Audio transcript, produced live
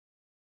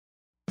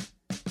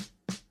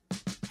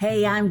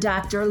Hey, I'm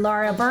Dr.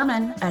 Laura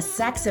Berman, a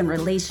sex and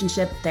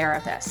relationship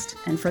therapist.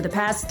 And for the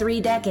past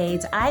 3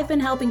 decades, I've been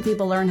helping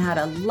people learn how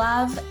to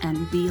love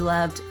and be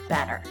loved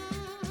better.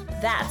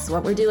 That's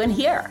what we're doing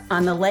here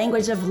on The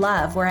Language of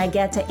Love, where I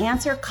get to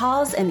answer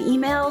calls and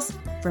emails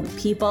from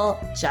people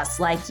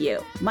just like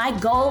you. My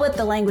goal with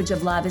The Language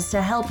of Love is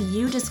to help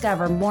you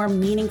discover more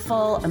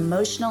meaningful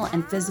emotional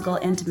and physical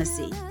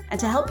intimacy, and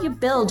to help you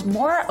build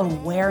more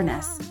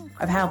awareness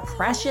of how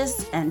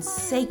precious and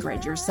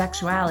sacred your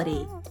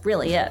sexuality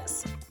really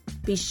is.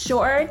 Be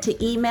sure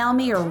to email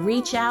me or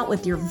reach out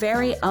with your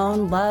very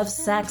own love,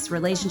 sex,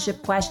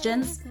 relationship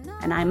questions,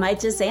 and I might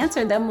just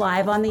answer them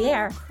live on the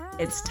air.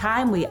 It's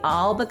time we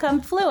all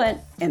become fluent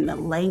in the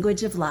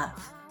language of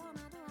love.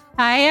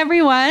 Hi,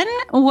 everyone.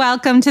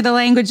 Welcome to the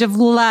Language of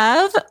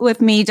Love with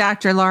me,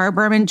 Dr. Laura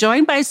Berman,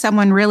 joined by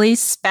someone really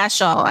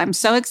special. I'm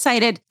so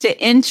excited to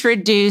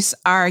introduce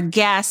our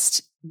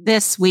guest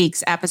this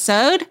week's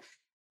episode,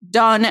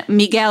 Don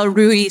Miguel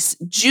Ruiz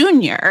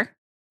Jr.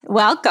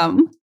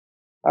 Welcome.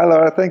 Hi,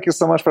 Laura. Thank you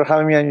so much for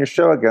having me on your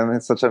show again.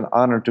 It's such an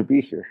honor to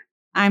be here.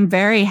 I'm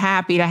very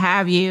happy to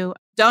have you.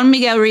 Don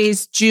Miguel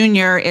Ruiz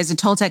Jr. is a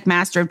Toltec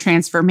Master of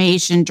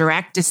Transformation,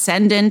 direct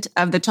descendant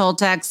of the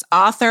Toltecs,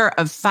 author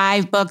of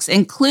 5 books,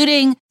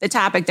 including the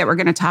topic that we're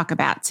going to talk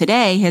about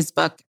today, his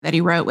book that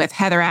he wrote with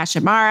Heather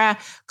Ashamara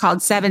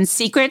called 7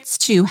 Secrets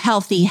to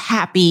Healthy,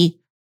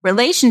 Happy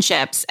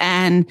Relationships.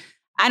 And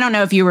I don't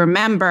know if you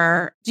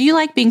remember, do you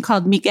like being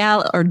called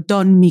Miguel or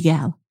Don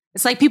Miguel?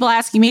 It's like people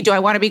asking me, do I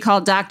want to be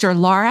called Dr.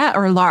 Laura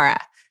or Laura?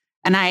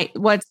 And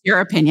what's your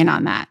opinion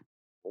on that?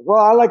 Well,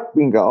 I like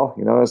Miguel.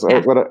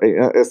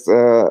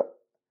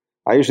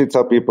 I usually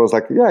tell people, it's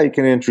like, yeah, you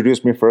can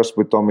introduce me first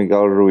with Don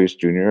Miguel Ruiz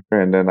Jr.,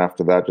 and then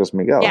after that, just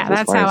Miguel. Yeah,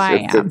 that's how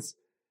I am.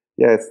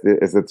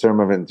 It's a term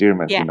of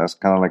endearment. Yeah. It's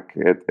kind of like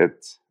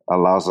it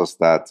allows us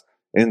that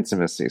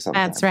intimacy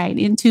sometimes. That's right,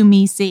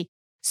 intimacy.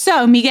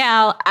 So,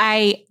 Miguel,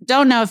 I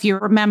don't know if you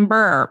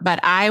remember, but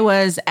I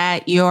was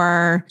at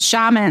your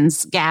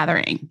shaman's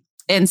gathering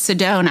in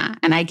Sedona,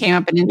 and I came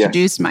up and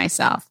introduced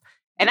myself.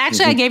 And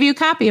actually, I gave you a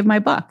copy of my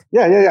book.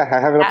 Yeah.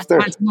 I have it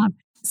upstairs.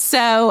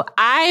 So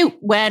I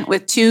went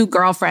with 2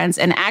 girlfriends,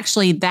 and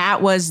actually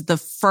that was the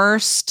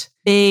first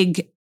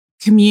big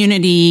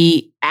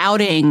community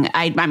outing.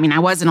 I mean, I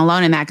wasn't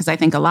alone in that because I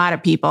think a lot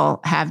of people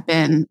have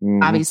been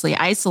obviously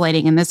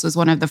isolating. And this was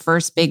one of the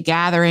first big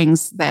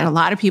gatherings that a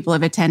lot of people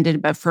have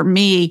attended. But for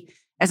me,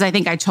 as I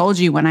think I told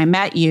you when I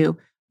met you,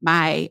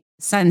 my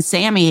son,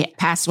 Sammy,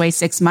 passed away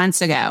 6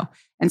 months ago.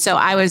 And so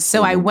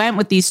I went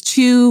with these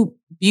 2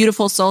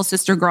 beautiful soul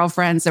sister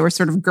girlfriends that were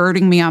sort of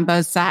girding me on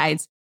both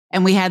sides.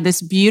 And we had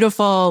this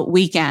beautiful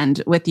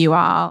weekend with you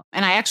all.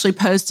 And I actually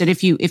posted,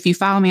 if you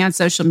follow me on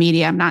social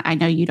media, I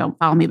know you don't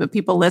follow me, but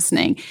people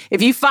listening,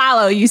 if you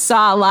follow, you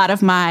saw a lot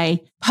of my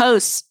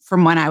posts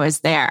from when I was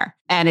there.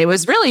 And it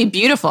was really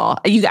beautiful.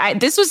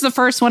 This was the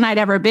first one I'd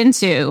ever been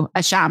to,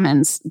 a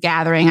shaman's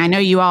gathering. I know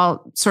you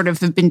all sort of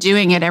have been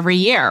doing it every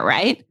year,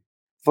 right?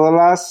 For the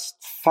last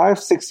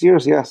 5-6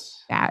 years, yes.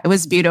 Yeah, it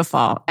was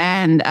beautiful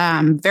and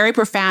very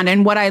profound.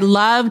 And what I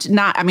loved,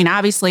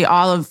 obviously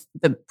all of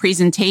the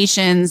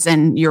presentations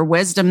and your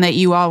wisdom that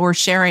you all were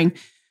sharing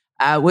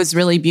was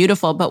really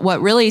beautiful. But what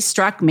really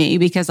struck me,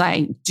 because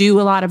I do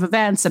a lot of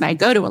events and I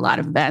go to a lot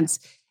of events,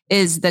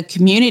 is the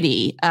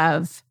community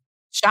of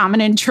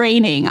shaman in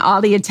training, all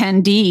the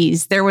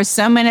attendees. There was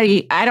so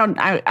many, I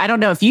don't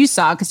know if you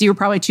saw, because you were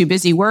probably too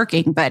busy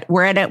working, but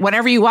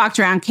whenever you walked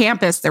around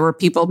campus, there were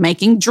people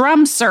making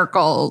drum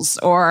circles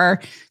or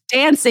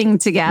dancing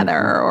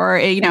together, or,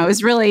 it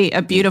was really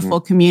a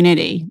beautiful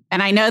community.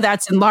 And I know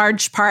that's in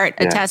large part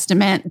a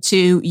testament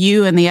to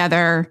you and the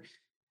other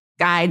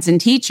guides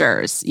and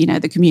teachers,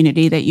 the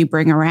community that you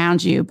bring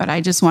around you. But I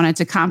just wanted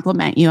to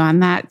compliment you on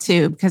that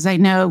too, because I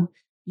know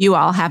you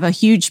all have a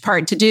huge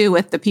part to do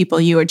with the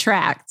people you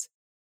attract.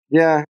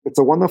 Yeah, it's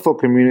a wonderful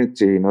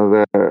community.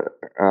 The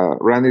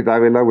Randy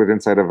Davila with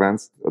Inside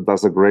Events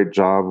does a great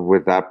job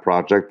with that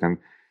project, and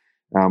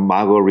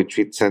Mago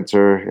Retreat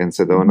Center in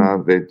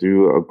Sedona, they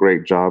do a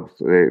great job.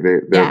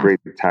 They're a great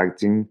tag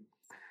team.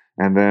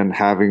 And then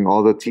having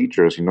all the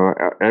teachers,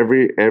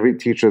 every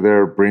teacher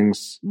there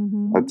brings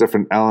a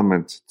different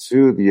element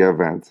to the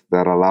event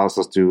that allows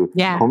us to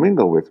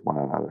commingle with one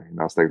another.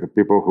 It's like the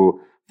people who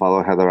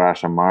follow Heather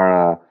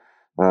Ashamara,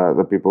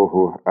 the people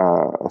who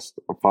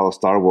follow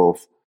Star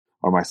Wolf,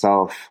 or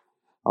myself,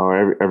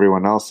 or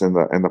everyone else in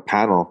the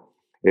panel.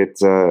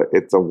 It's a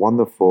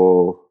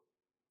wonderful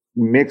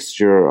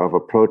mixture of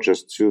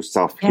approaches to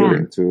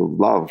self-healing, to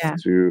love,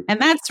 and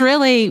that's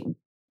really,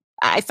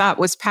 I thought,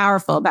 was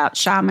powerful about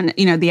shaman,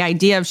 the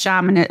idea of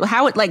shaman,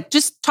 how it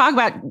just talk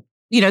about,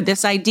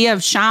 this idea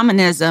of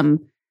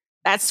shamanism.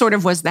 That sort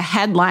of was the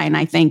headline,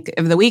 I think,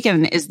 of the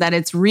weekend, is that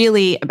it's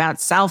really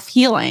about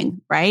self-healing,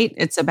 right?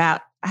 It's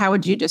about, how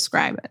would you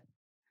describe it?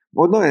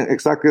 Well, no,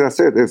 exactly. That's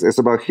it. It's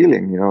about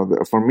healing.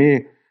 For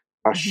me,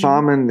 a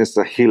shaman is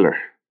a healer.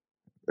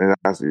 And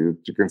as you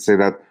can say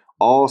that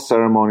all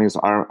ceremonies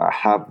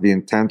have the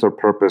intent or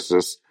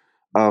purposes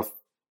of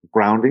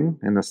grounding,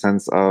 in the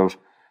sense of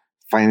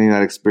finding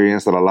that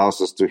experience that allows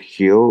us to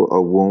heal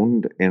a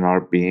wound in our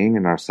being,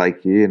 in our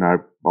psyche, in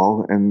our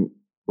all, and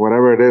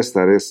whatever it is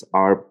that is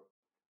our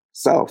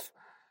self.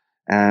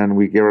 And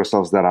we give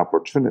ourselves that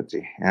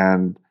opportunity.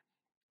 And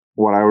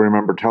what I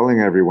remember telling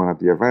everyone at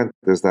the event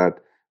is that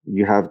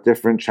you have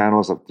different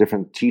channels of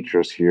different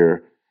teachers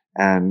here,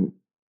 and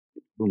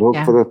look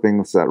for the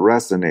things that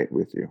resonate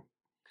with you.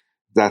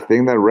 That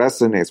thing that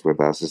resonates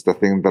with us is the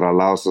thing that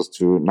allows us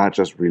to not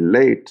just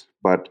relate,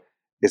 but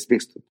it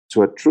speaks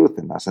to a truth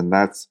in us. And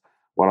that's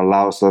what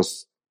allows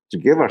us to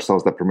give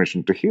ourselves that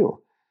permission to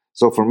heal.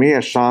 So for me,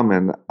 a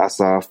shaman, as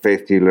a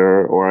faith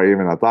healer, or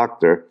even a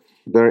doctor,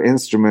 they're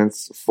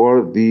instruments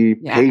for the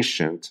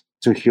patient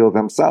to heal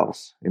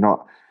themselves. You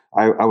know,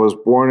 I was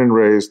born and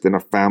raised in a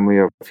family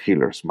of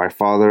healers. My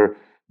father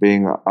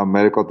being a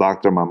medical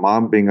doctor, my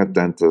mom being a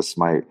dentist,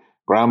 my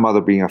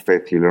grandmother being a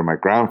faith healer, my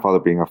grandfather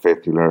being a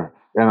faith healer,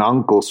 and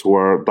uncles who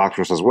are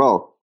doctors as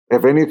well.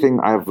 If anything,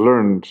 I've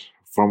learned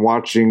from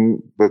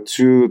watching the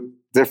two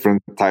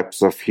different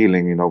types of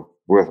healing, you know,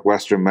 with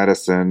Western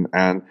medicine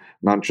and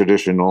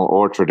non-traditional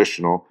or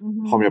traditional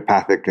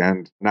homeopathic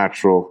and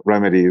natural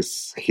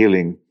remedies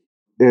healing,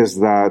 is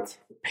that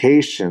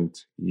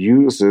patient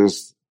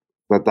uses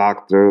the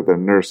doctor, the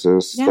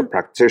nurses, the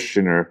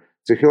practitioner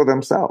to heal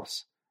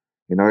themselves.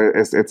 You know,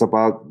 it's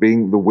about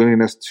being the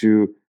willingness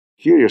to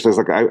heal yourself.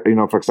 Like,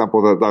 for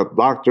example, the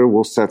doctor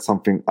will set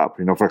something up.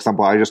 You know, for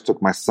example, I just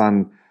took my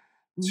son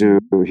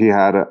he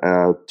had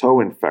a toe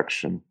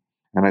infection,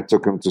 and I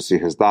took him to see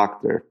his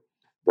doctor.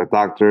 The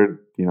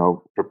doctor, you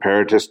know,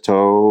 prepared his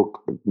toe,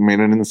 made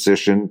an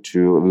incision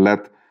to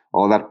let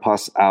all that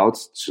pus out,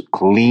 to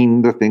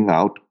clean the thing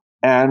out.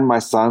 And my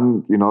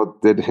son, you know,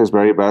 did his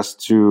very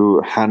best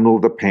to handle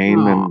the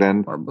pain and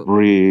then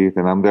breathe.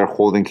 And I'm there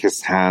holding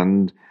his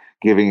hand,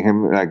 giving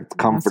him, like,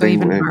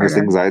 comforting his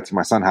anxiety.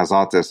 My son has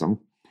autism.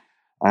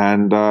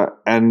 And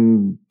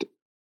the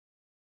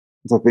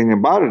thing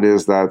about it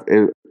is that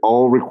it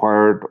all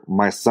required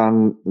my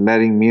son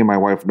letting me and my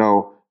wife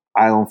know,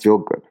 I don't feel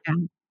good.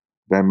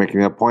 Then making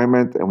an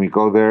appointment, and we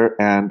go there,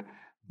 and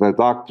the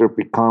doctor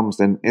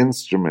becomes an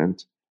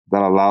instrument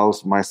that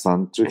allows my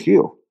son to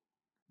heal.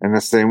 In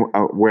the same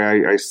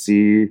way I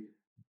see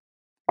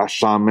a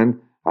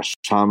shaman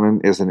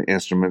is an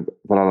instrument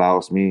that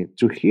allows me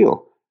to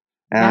heal.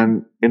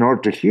 And in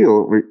order to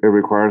heal, it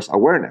requires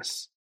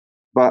awareness.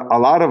 But a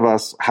lot of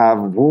us have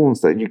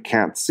wounds that you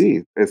can't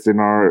see. It's in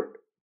our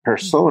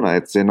persona.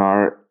 It's in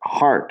our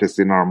heart. It's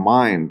in our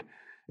mind.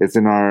 It's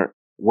in our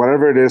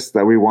whatever it is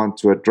that we want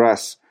to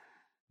address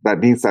that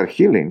needs that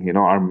healing. You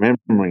know, our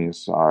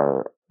memories,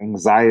 our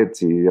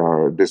anxiety,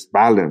 our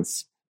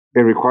disbalance.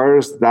 It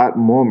requires that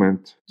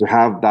moment to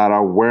have that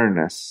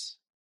awareness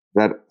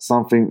that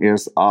something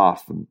is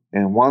off.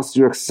 And once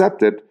you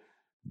accept it,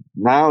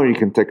 now you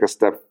can take a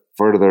step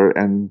further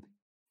and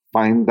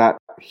find that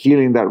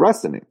healing that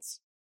resonates.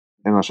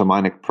 In a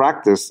shamanic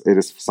practice, it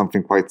is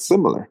something quite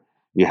similar.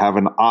 You have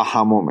an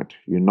aha moment.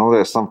 You know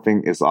that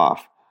something is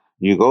off.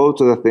 You go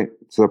to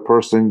the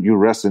person you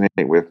resonate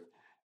with.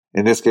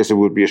 In this case, it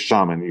would be a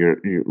shaman.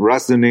 You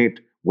resonate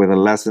with the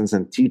lessons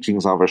and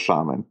teachings of a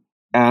shaman.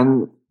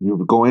 And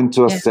you go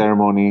into a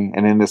ceremony,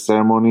 and in the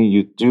ceremony,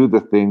 you do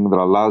the thing that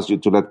allows you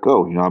to let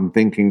go. You know, I'm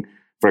thinking,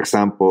 for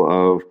example,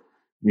 of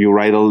you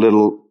write a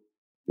little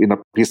in a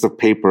piece of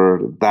paper,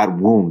 that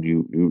wound,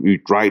 you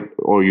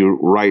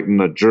write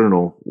in a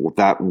journal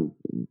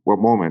what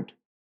moment.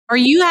 Or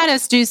you had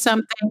us do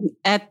something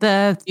at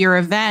your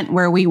event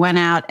where we went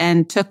out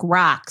and took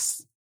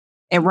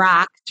a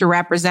rock to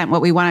represent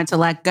what we wanted to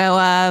let go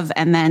of,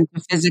 and then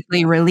to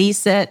physically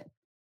release it.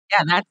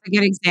 Yeah, that's a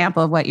good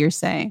example of what you're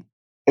saying.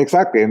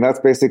 Exactly. And that's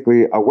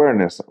basically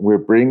awareness. We're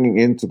bringing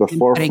into the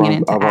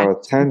forefront of our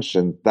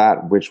attention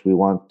that which we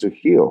want to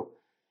heal.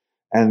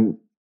 And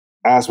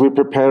as we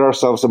prepare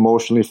ourselves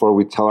emotionally for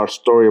we tell our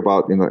story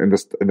about, in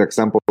the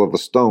example of the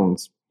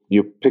stones,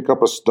 you pick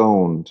up a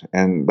stone,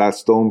 and that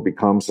stone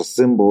becomes a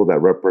symbol that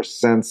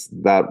represents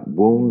that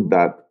wound,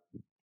 that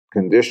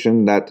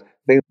condition, that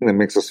thing that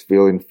makes us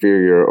feel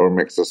inferior or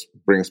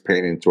brings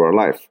pain into our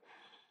life.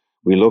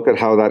 We look at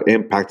how that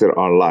impacted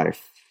our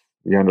life.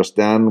 We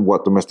understand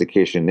what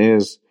domestication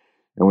is,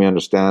 and we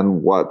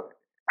understand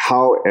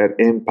how it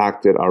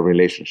impacted our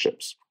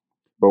relationships.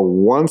 But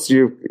once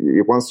you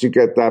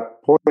get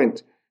that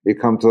point, you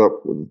come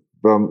to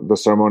the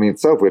ceremony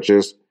itself, which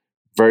is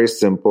very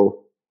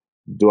simple.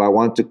 Do I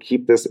want to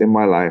keep this in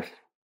my life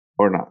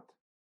or not?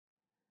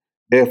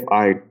 If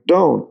I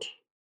don't,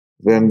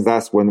 then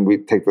that's when we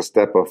take the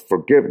step of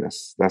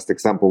forgiveness. That's the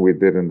example we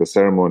did in the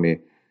ceremony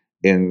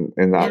in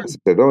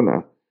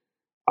Sedona.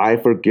 I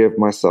forgive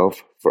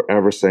myself for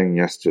ever saying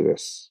yes to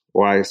this.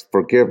 Or I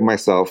forgive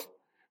myself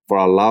for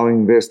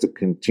allowing this to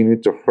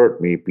continue to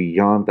hurt me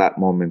beyond that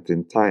moment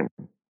in time.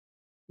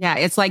 Yeah,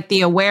 it's like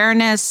the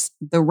awareness,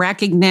 the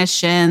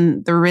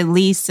recognition, the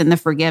release, and the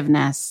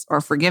forgiveness,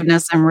 or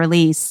forgiveness and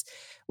release,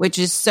 which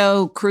is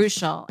so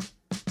crucial.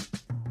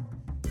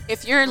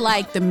 If you're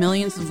like the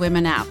millions of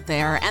women out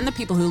there and the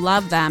people who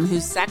love them,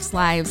 whose sex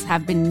lives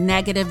have been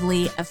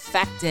negatively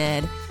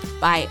affected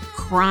by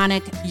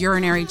chronic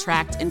urinary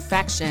tract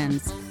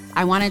infections,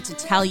 I wanted to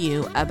tell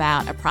you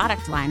about a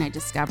product line I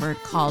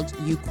discovered called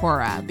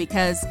Eucora,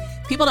 because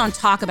people don't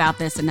talk about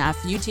this enough.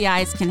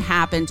 UTIs can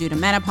happen due to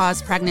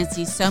menopause,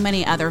 pregnancy, so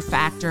many other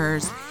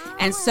factors.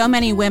 And so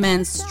many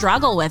women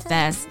struggle with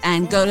this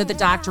and go to the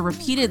doctor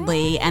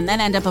repeatedly and then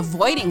end up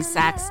avoiding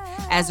sex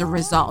as a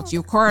result.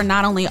 Eucora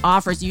not only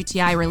offers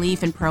UTI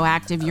relief and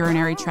proactive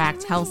urinary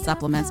tract health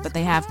supplements, but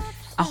they have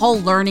a whole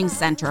learning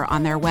center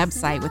on their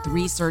website with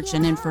research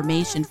and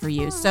information for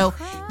you. So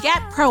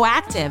get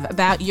proactive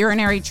about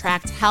urinary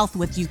tract health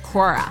with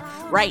Eucora.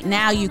 Right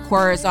now,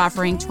 Eucora is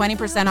offering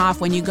 20%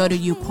 off when you go to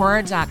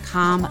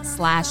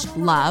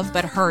eucora.com/love,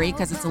 but hurry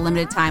because it's a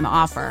limited time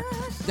offer.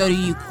 Go to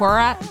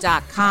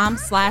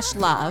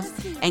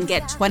eucora.com/love and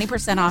get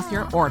 20% off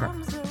your order.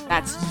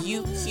 That's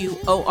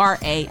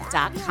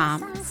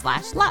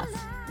eucora.com/love.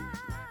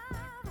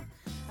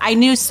 I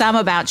knew some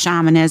about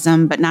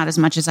shamanism, but not as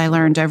much as I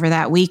learned over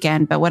that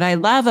weekend. But what I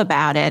love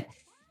about it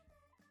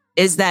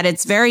is that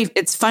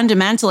it's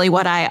fundamentally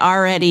what I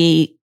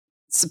already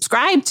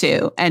subscribe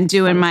to and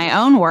do in my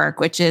own work,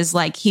 which is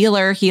like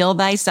healer, heal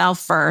thyself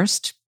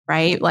first,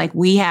 right? Like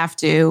we have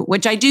to,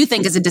 which I do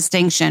think is a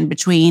distinction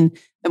between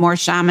the more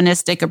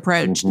shamanistic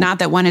approach, not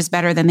that one is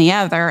better than the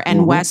other,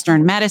 and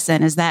Western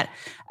medicine, is that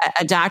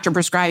a doctor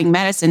prescribing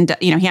medicine,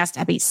 he has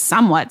to be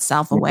somewhat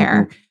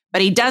self-aware.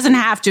 But he doesn't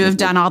have to have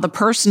done all the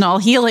personal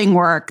healing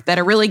work that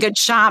a really good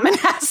shaman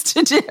has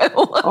to do.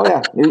 Oh,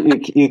 yeah.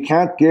 You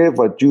can't give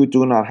what you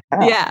do not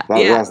have.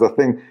 That's the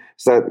thing.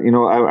 So,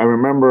 I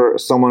remember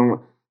someone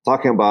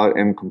talking about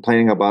and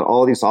complaining about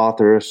all these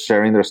authors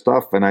sharing their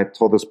stuff. And I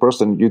told this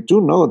person, you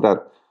do know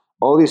that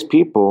all these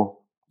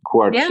people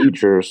who are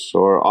teachers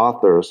or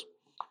authors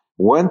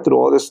went through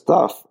all this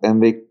stuff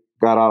and they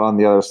got out on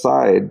the other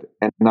side.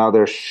 And now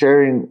they're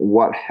sharing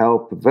what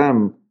helped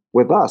them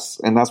with us.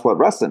 And that's what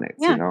resonates.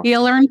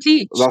 Heal, learn,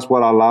 teach. That's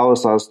what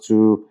allows us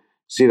to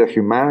see the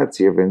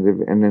humanity of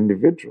an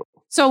individual.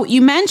 So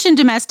you mentioned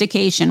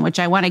domestication, which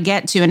I want to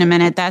get to in a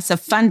minute. That's a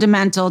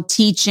fundamental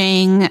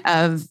teaching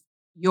of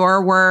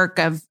your work,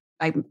 of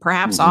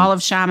perhaps all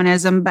of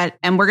shamanism,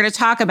 and we're going to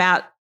talk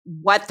about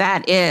what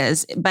that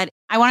is. But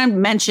I want to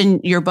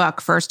mention your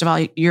book, first of all,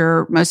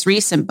 your most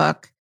recent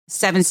book,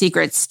 7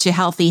 Secrets to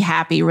Healthy,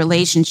 Happy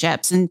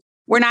Relationships. And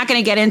we're not going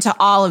to get into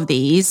all of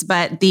these,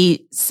 but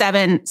the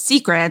 7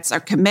 secrets are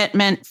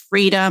commitment,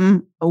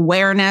 freedom,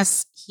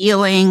 awareness,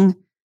 healing,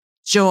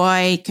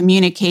 joy,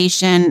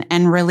 communication,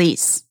 and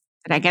release.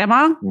 Did I get them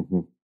all?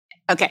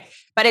 Okay.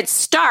 But it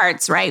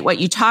starts, right? What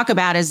you talk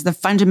about is the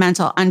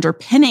fundamental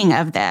underpinning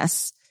of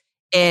this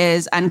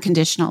is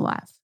unconditional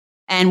love.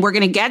 And we're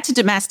going to get to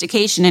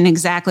domestication and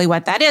exactly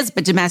what that is.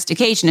 But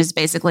domestication is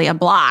basically a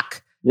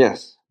block.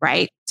 Yes.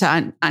 Right?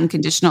 To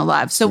unconditional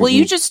love. So will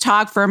you just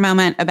talk for a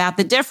moment about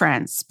the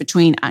difference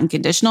between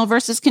unconditional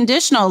versus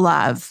conditional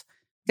love?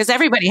 Because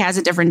everybody has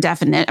a different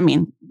definition. I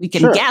mean, we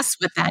can guess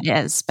what that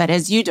is, but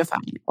as you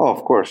define it. Oh,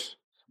 of course.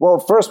 Well,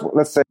 first,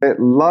 let's say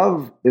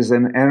love is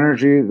an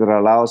energy that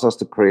allows us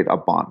to create a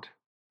bond.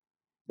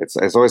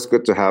 It's always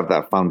good to have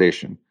that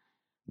foundation.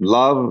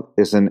 Love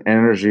is an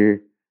energy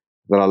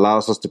that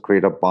allows us to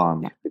create a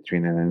bond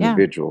between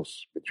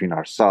individuals, between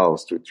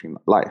ourselves, between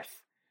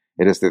life.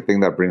 It is the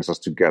thing that brings us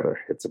together.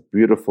 It's a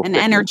beautiful thing.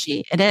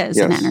 Energy. It is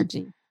an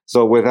energy.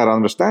 So with that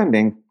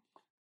understanding,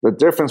 the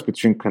difference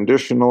between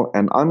conditional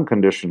and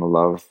unconditional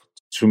love,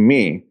 to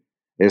me,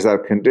 is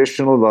that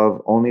conditional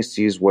love only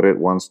sees what it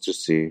wants to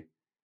see.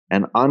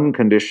 And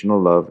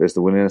unconditional love is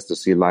the willingness to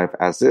see life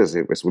as is.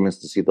 It's willingness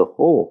to see the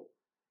whole.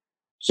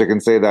 So you can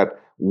say that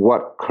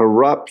what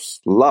corrupts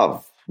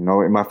love,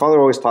 my father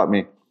always taught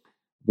me,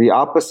 the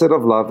opposite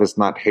of love is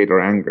not hate or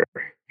anger.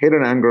 Hate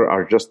and anger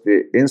are just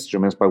the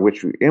instruments by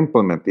which we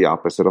implement the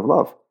opposite of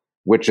love,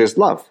 which is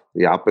love.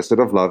 The opposite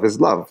of love is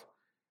love.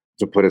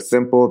 To put it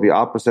simple, the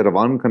opposite of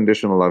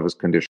unconditional love is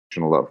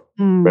conditional love.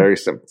 Very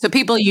simple. So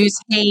people use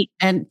hate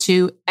and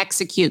to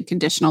execute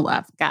conditional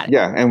love. Got it.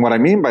 Yeah. And what I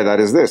mean by that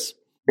is this.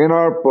 In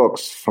our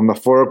books, from the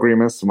 4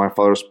 Agreements to my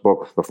father's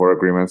book, the 4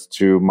 Agreements,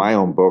 to my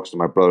own books, to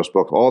my brother's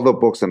book, all the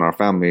books in our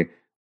family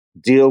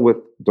deal with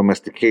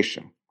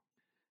domestication.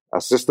 A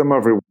system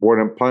of reward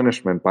and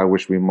punishment by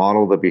which we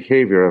model the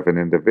behavior of an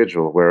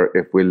individual, where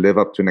if we live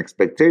up to an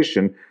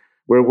expectation,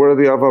 we're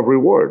worthy of a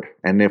reward.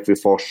 And if we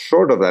fall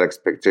short of that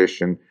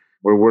expectation,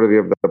 we're worthy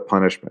of the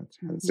punishment.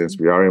 And since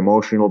we are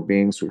emotional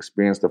beings who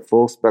experience the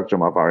full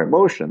spectrum of our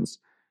emotions,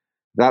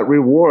 that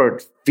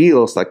reward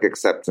feels like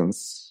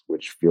acceptance,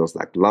 which feels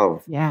like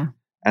love. Yeah.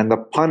 And the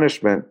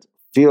punishment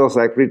feels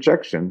like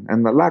rejection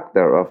and the lack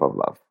thereof of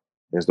love.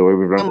 Is the way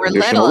we run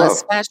conditional love.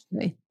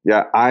 Especially.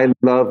 Yeah, I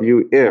love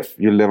you if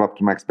you live up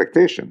to my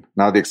expectation.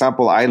 Now, the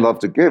example I love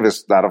to give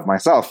is that of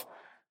myself.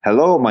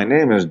 Hello, my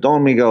name is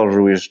Don Miguel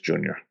Ruiz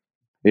Jr.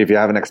 If you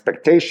have an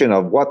expectation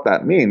of what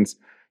that means,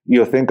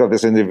 you'll think of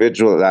this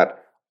individual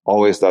that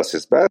always does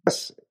his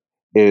best,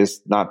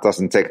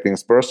 doesn't take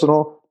things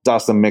personal,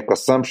 doesn't make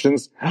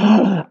assumptions.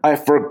 I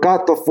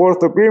forgot the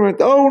fourth agreement.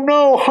 Oh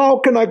no, how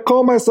can I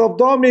call myself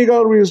Don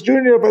Miguel Ruiz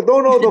Jr. if I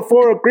don't know the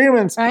four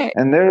agreements? Right.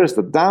 And there is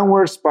the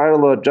downward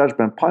spiral of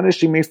judgment,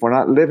 punishing me for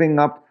not living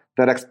up to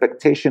that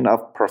expectation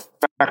of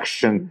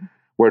perfection,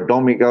 where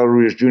Don Miguel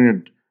Ruiz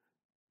Jr.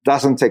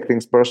 doesn't take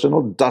things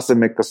personal, doesn't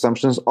make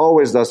assumptions,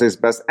 always does his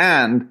best,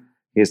 and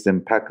he's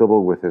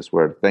impeccable with his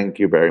word. Thank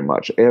you very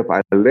much. If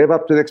I live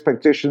up to the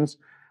expectations,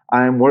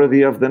 I am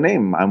worthy of the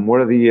name. I'm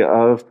worthy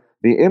of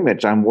the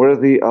image. I'm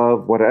worthy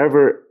of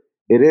whatever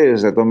it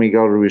is that Don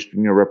Miguel Ruiz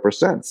Jr.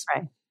 represents.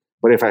 Right.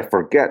 But if I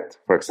forget,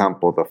 for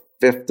example, the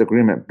fifth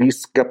agreement, be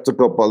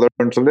skeptical but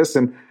learn to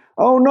listen.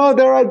 Oh no,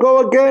 there I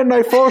go again.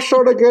 I fall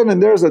short again.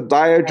 And there's a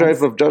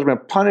diatribe of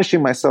judgment,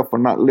 punishing myself for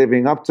not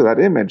living up to that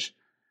image.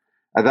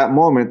 At that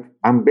moment,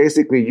 I'm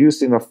basically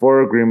using the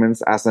four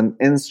agreements as an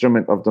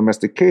instrument of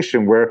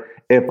domestication, where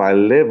if I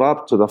live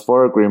up to the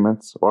four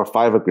agreements or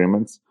five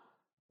agreements,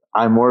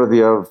 I'm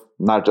worthy of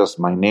not just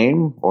my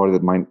name or the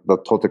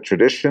Toltec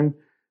tradition,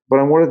 but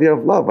I'm worthy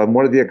of love. I'm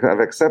worthy of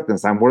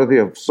acceptance. I'm worthy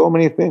of so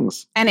many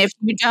things. And if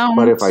you don't...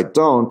 But if I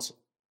don't,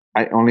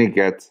 I only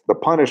get the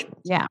punishment.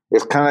 Yeah.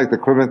 It's kind of like the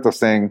equivalent of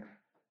saying,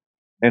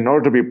 in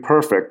order to be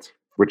perfect,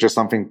 which is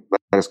something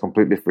that is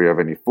completely free of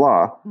any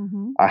flaw,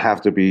 I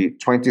have to be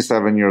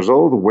 27 years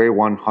old, weigh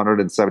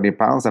 170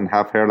 pounds, and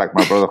have hair like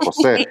my brother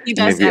Jose. And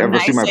if you ever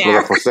see my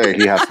brother Jose,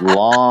 he has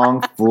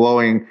long,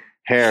 flowing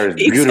hair. It's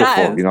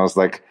beautiful. You know, it's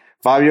like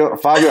Fabio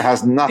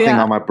has nothing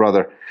on my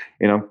brother,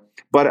 you know.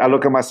 But I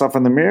look at myself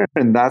in the mirror,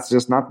 and that's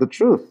just not the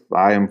truth.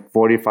 I am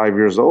 45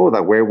 years old.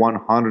 I weigh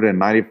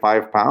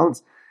 195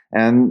 pounds,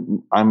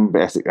 and I'm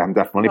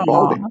definitely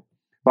balding.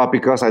 But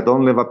because I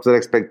don't live up to the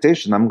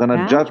expectation, I'm going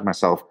to judge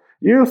myself.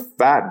 You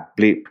fat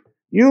bleep.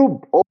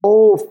 You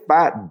old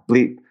fat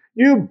bleep.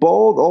 You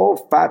bold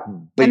old fat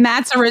bleep. And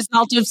that's a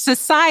result of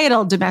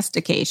societal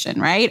domestication,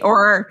 right?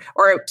 Or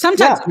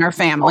sometimes in our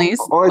families,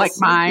 like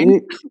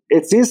mine.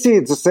 It's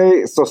easy to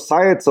say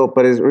societal,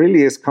 but it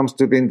really comes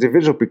to the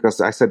individual, because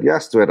I said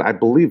yes to it. I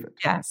believe it.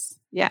 Yes.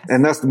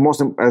 And that's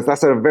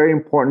that's a very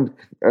important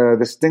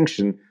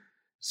distinction.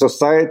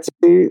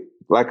 Society,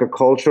 like a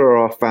culture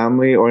or a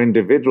family or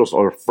individuals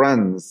or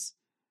friends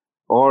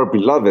or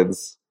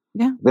beloveds,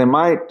 they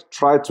might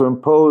try to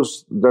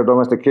impose their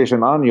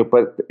domestication on you,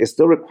 but it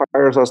still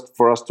requires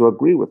for us to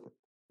agree with it.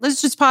 Let's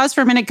just pause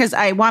for a minute, because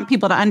I want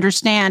people to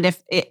understand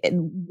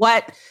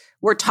what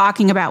we're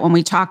talking about when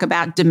we talk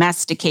about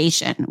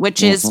domestication,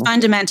 which is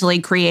fundamentally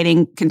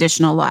creating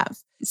conditional love.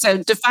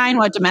 So define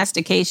what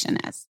domestication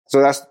is. So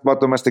that's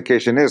what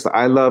domestication is.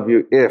 I love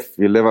you if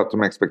you live up to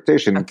my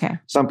expectation. Okay.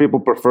 Some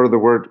people prefer the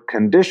word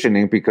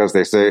conditioning because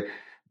they say,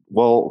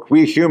 well,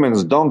 we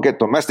humans don't get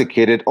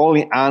domesticated,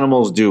 only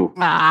animals do.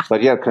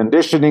 But yet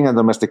conditioning and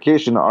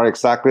domestication are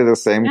exactly the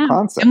same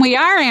concept. And we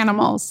are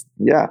animals.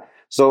 Yeah.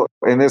 So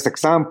in this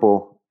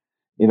example,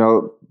 you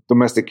know,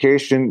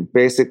 domestication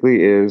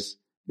basically is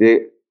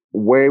the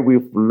way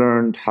we've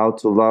learned how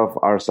to love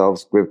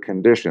ourselves with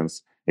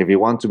conditions. If you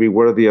want to be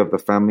worthy of the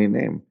family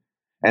name.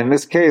 And in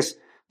this case,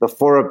 the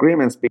four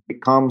agreements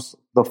becomes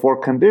the four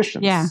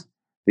conditions. Yeah.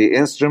 The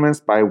instruments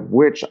by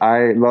which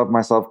I love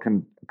myself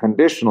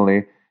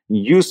conditionally,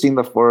 using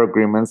the four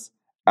agreements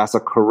as a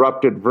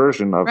corrupted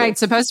version of it. Right. It's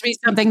supposed to be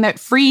something that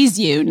frees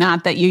you,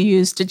 not that you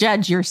use to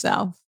judge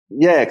yourself.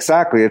 Yeah,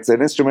 exactly. It's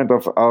an instrument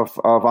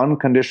of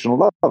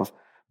unconditional love.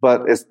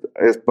 But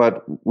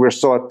but we're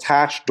so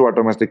attached to our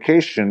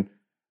domestication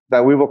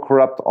that we will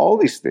corrupt all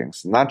these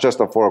things, not just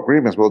the four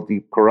agreements. We'll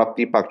corrupt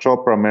Deepak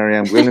Chopra,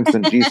 Marianne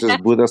Williamson, Jesus,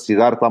 Buddha,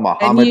 Siddhartha,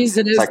 Muhammad,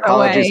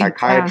 psychology,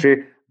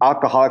 psychiatry,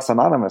 Alcoholics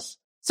Anonymous.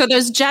 So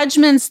those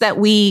judgments that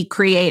we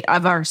create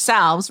of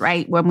ourselves,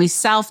 right, when we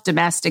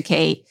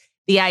self-domesticate,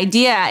 the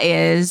idea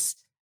is,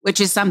 which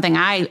is something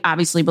I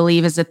obviously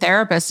believe as a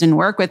therapist and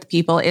work with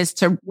people, is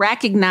to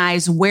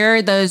recognize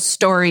where those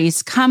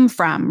stories come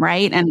from,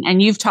 right?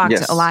 And you've talked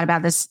a lot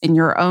about this in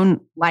your own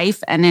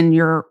life and in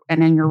your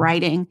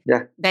writing.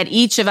 Yeah. That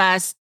each of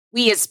us,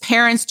 we as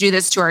parents do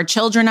this to our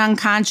children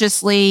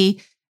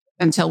unconsciously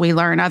until we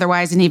learn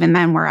otherwise. And even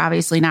then, we're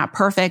obviously not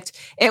perfect.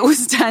 It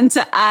was done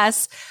to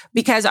us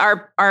because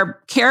our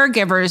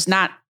caregivers,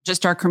 not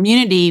just our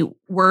community,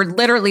 were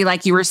literally,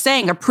 like you were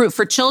saying,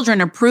 for children,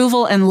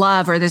 approval and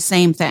love are the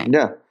same thing.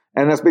 Yeah.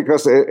 And that's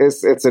because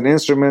it's an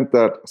instrument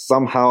that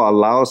somehow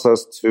allows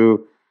us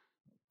to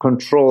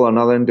control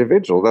another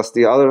individual. That's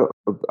the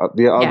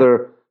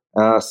other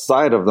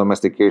side of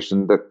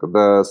domestication,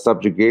 the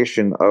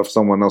subjugation of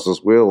someone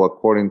else's will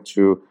according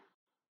to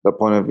the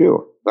point of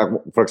view. Like,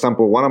 for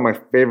example, one of my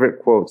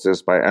favorite quotes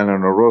is by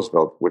Eleanor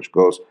Roosevelt, which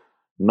goes,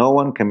 "No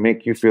one can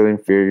make you feel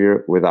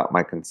inferior without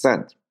my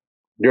consent."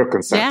 Your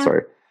consent,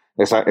 sorry.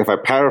 If I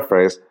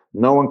paraphrase,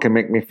 no one can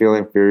make me feel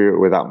inferior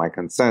without my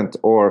consent,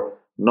 or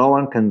no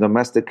one can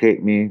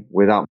domesticate me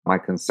without my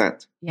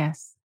consent.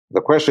 Yes.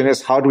 The question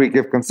is, how do we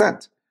give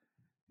consent?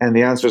 And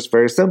the answer is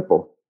very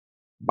simple.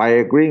 By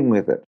agreeing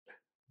with it,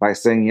 by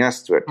saying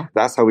yes to it.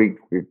 That's how we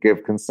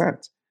give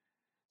consent.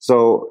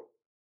 So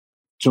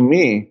to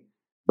me,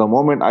 the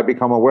moment I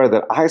become aware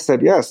that I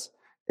said yes,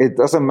 It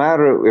doesn't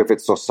matter if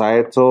it's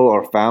societal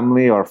or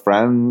family or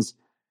friends.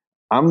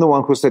 I'm the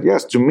one who said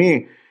yes. To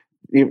me,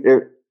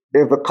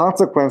 if the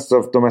consequence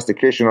of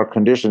domestication or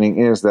conditioning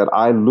is that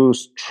I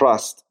lose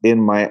trust in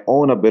my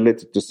own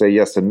ability to say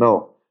yes and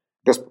no,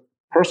 because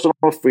personal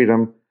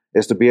freedom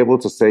is to be able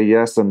to say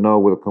yes and no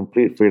with a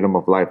complete freedom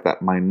of life,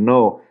 that my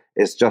no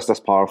is just as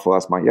powerful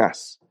as my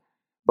yes.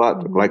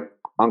 But like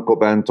Uncle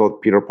Ben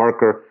told Peter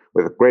Parker,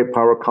 with great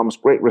power comes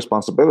great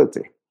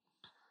responsibility.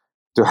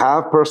 To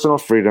have personal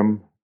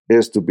freedom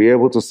is to be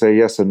able to say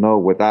yes and no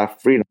with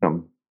that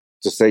freedom,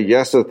 to say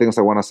yes to the things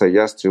I want to say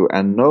yes to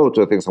and no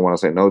to the things I want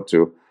to say no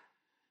to.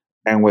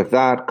 And with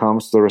that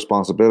comes the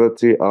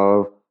responsibility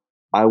of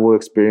I will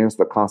experience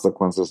the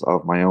consequences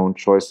of my own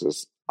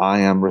choices. I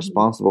am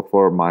responsible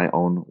for my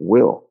own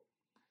will.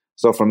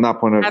 So from that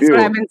point of view, that's what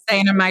I've been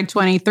saying to my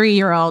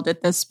 23-year-old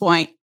at this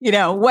point.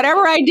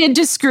 Whatever I did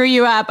to screw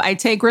you up, I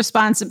take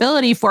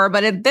responsibility for.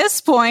 But at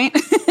this point,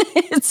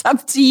 it's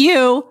up to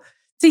you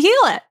to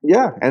heal it.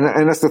 Yeah.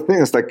 And that's the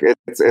thing. It's like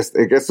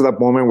it gets to that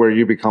moment where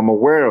you become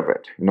aware of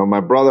it.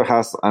 My brother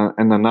has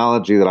an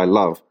analogy that I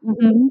love.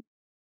 Mm-hmm.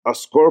 A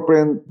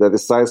scorpion that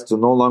decides to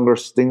no longer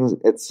sting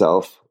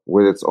itself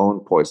with its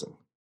own poison.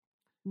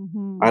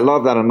 Mm-hmm. I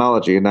love that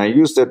analogy, and I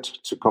used it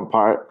to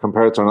compare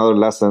it to another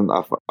lesson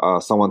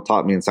of someone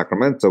taught me in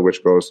Sacramento,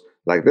 which goes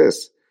like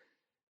this.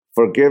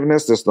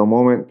 Forgiveness is the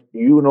moment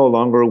you no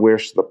longer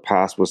wish the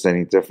past was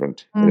any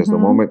different. Mm-hmm. It is the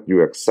moment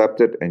you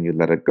accept it and you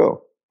let it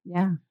go.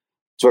 Yeah.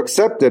 To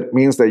accept it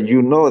means that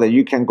you know that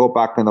you can go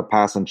back in the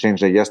past and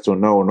change a yes to a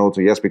no or no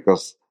to yes,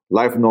 because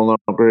life no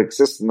longer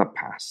exists in the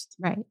past.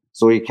 Right.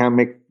 So you can't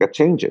make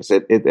changes.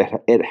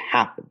 It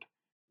happened.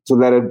 To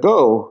let it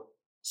go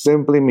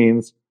simply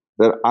means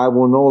that I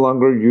will no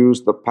longer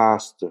use the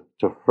past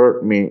to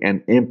hurt me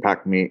and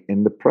impact me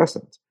in the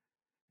present.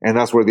 And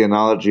that's where the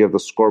analogy of the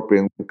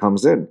scorpion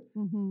comes in.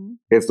 Mm-hmm.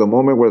 It's the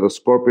moment where the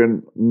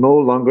scorpion no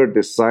longer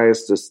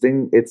decides to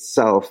sting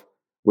itself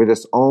with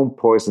its own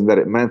poison that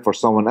it meant for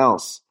someone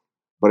else.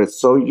 But it's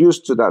so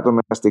used to that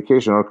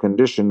domestication or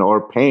condition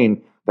or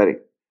pain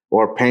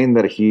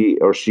that he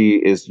or she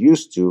is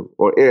used to,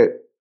 or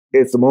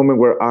it's the moment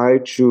where I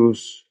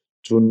choose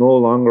to no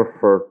longer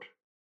hurt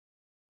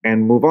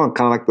and move on.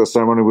 Kind of like the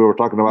ceremony we were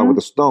talking about with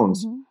the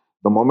stones. Mm-hmm.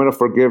 The moment of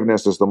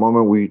forgiveness is the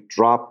moment we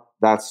drop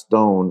that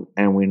stone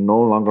and we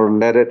no longer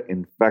let it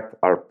infect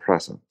our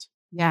present.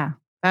 Yeah,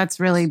 that's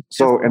really...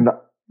 So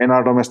in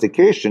our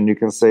domestication, you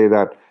can say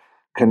that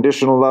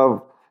conditional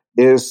love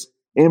is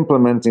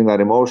implementing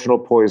that emotional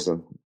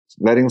poison,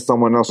 letting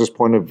someone else's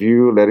point of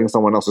view, letting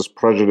someone else's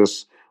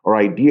prejudice or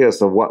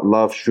ideas of what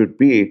love should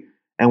be,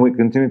 and we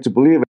continue to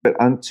believe it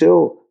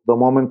until the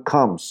moment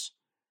comes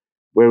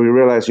where we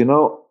realize, I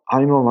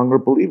no longer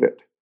believe it.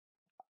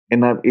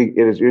 And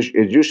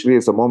usually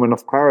it's a moment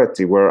of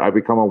clarity where I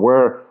become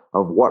aware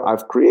of what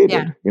I've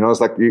created. Yeah.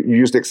 It's like you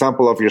used the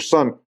example of your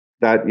son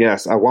that,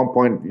 yes, at one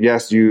point,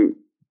 yes, you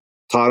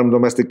taught him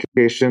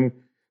domestication,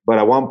 but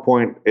at one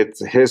point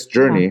it's his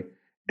journey. Yeah.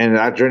 And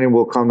that journey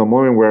will come the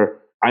moment where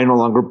I no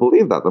longer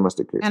believe that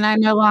domestication. And I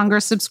no longer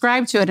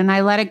subscribe to it and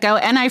I let it go.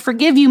 And I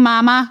forgive you,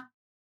 Mama.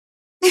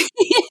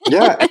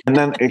 Yeah. And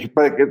then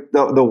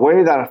the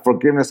way that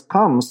forgiveness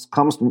comes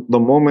the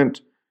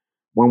moment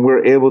when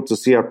we're able to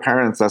see our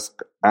parents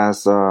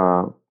as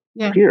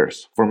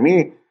peers. For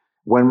me,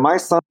 when my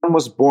son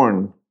was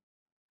born,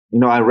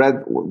 I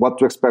read What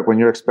to Expect When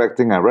You're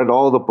Expecting. I read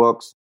all the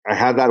books. I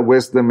had that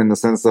wisdom in the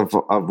sense of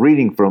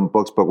reading from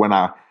books. But when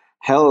I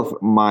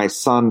held my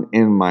son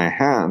in my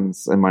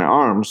hands, in my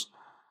arms,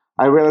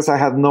 I realized I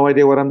had no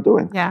idea what I'm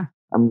doing. Yeah.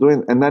 And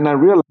then I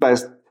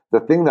realized the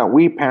thing that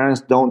we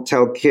parents don't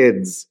tell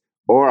kids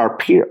or our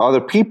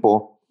other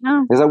people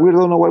is that we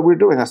don't know what we're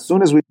doing. As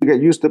soon as we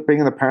get used to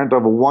being the parent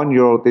of a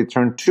 1-year-old, they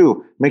turn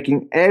 2,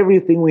 making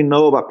everything we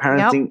know about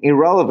parenting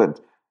irrelevant.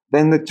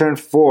 Then they turn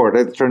 4,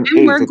 they turn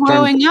 8, we're they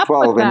growing turn up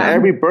 12, with and them.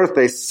 every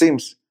birthday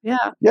seems...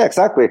 Yeah,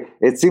 exactly.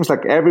 It seems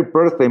like every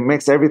birthday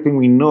makes everything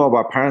we know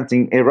about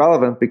parenting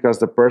irrelevant because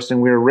the person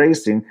we're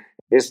raising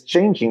is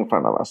changing in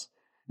front of us.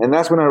 And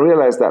that's when I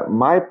realized that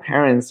my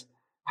parents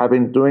have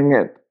been doing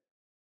it,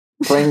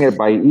 playing it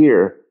by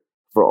ear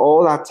for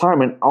all that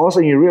time. And all of a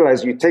sudden you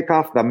realize you take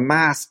off the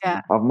mask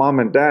of mom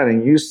and dad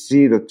and you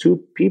see the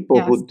two people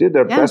who did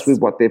their best with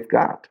what they've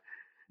got.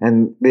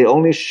 And they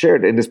only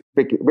shared. And it's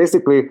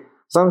basically,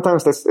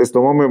 sometimes it's the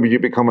moment when you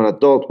become an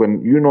adult,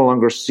 when you no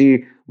longer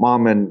see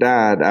mom and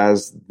dad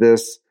as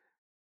this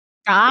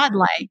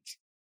godlike,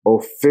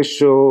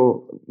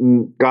 official,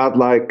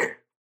 godlike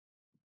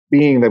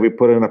being that we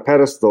put in a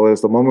pedestal.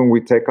 Is the moment we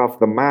take off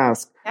the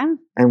mask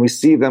and we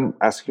see them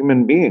as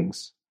human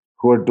beings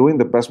who are doing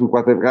the best with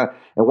what they've got.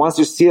 And once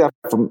you see that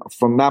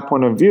from that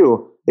point of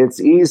view, it's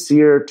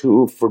easier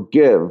to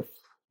forgive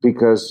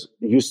because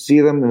you see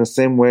them in the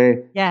same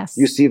way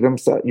you see them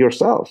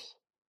yourself.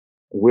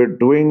 We're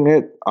doing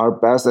it our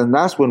best. And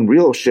that's when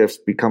real shifts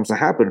becomes to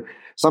happen.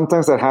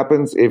 Sometimes that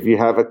happens if you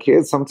have a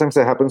kid. Sometimes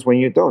that happens when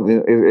you don't.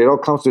 It all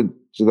comes to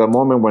the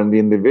moment when the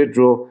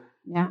individual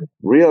Yeah.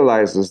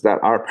 realizes that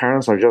our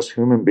parents are just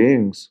human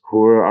beings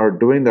who are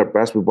doing their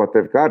best with what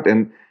they've got.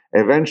 And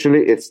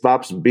eventually it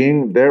stops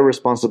being their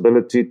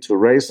responsibility to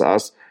raise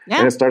us,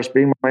 and it starts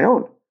being my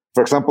own.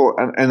 For example,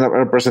 in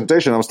a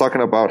presentation, I was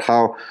talking about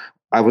how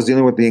I was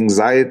dealing with the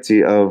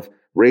anxiety of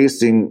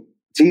raising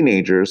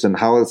teenagers and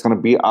how it's going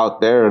to be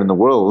out there in the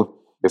world,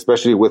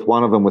 especially with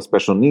one of them with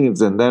special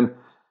needs. And then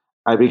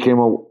I became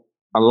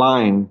a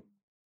line,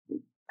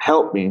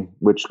 help me,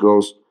 which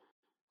goes,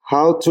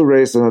 how to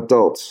raise an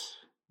adult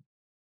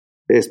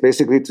is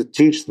basically to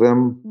teach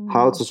them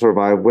how to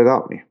survive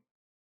without me.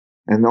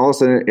 And all of a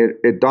sudden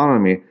it dawned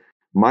on me,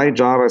 my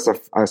job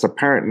as a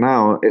parent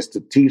now is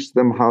to teach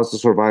them how to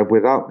survive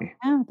without me.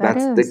 Oh,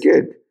 That's the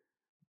gig.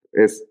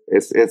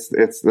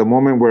 It's the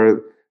moment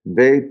where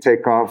they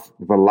take off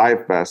the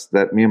life vest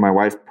that me and my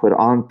wife put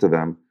onto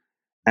them,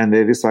 and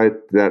they decide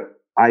that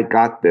I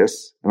got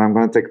this, and I'm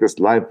going to take this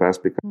life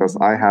vest because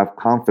I have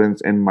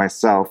confidence in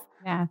myself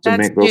to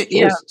make those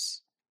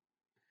choices.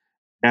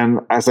 And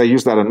as I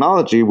use that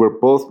analogy,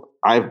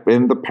 I've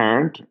been the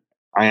parent,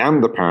 I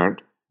am the parent,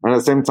 and at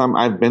the same time,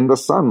 I've been the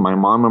son. My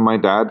mom and my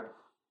dad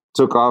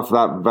took off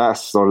that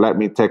vest or let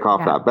me take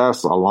off that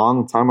vest a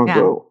long time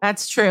ago.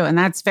 That's true. And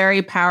that's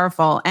very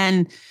powerful.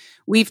 And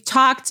we've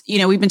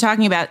been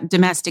talking about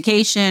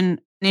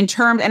domestication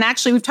and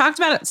actually we've talked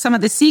about some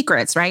of the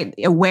secrets, right?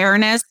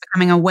 Awareness,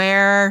 becoming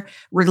aware,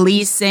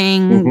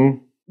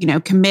 releasing,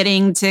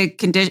 committing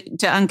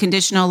to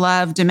unconditional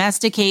love,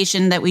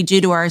 domestication that we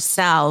do to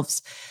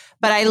ourselves.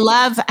 But I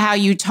love how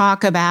you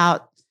talk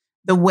about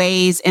the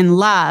ways in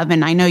love,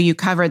 and I know you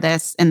cover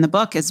this in the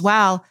book as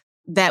well,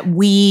 that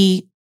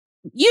we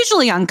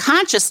usually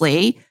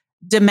unconsciously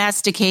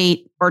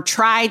domesticate or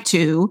try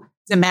to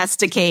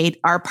domesticate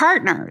our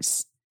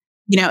partners,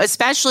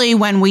 especially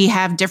when we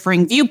have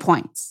differing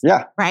viewpoints.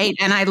 Yeah. Right.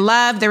 And I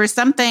love, there was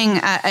something,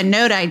 a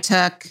note I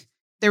took,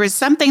 there was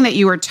something that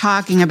you were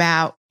talking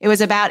about. It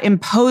was about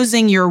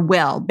imposing your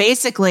will.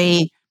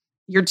 Basically,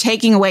 you're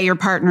taking away your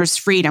partner's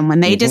freedom when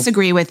they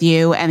disagree with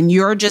you, and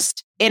you're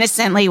just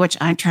innocently, which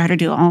I try to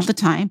do all the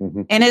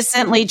time,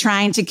 innocently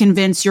trying to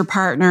convince your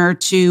partner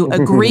to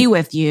agree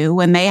with you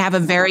when they have a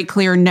very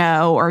clear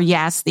no or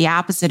yes, the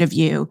opposite of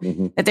you,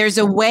 that there's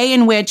a way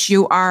in which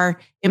you are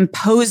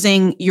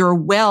imposing your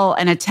will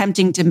and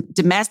attempting to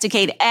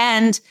domesticate.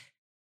 And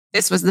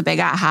this was the big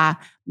aha,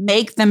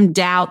 make them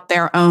doubt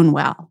their own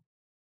will.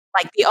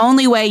 Like the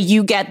only way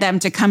you get them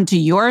to come to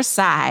your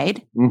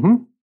side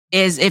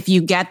is if you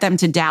get them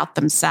to doubt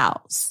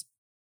themselves.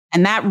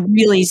 And that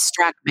really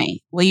struck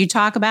me. Will you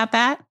talk about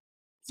that?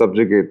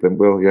 Subjugate them,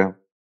 yeah.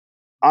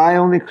 I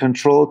only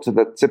control to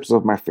the tips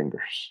of my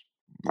fingers.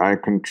 I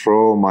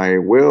control my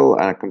will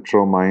and I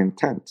control my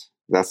intent.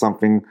 That's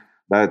something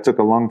that it took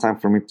a long time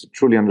for me to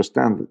truly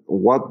understand.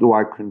 What do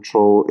I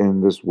control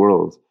in this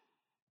world?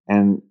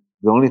 And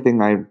the only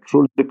thing I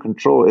truly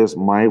control is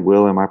my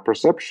will and my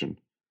perception.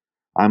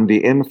 I'm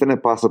the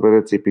infinite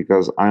possibility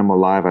because I'm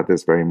alive at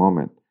this very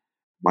moment.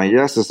 My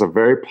yes is a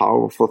very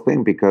powerful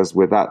thing because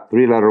with that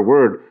 3-letter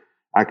word,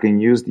 I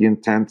can use the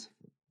intent,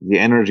 the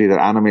energy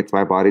that animates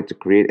my body to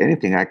create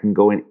anything. I can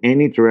go in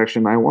any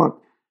direction I want.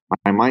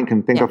 My mind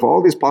can think of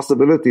all these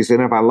possibilities,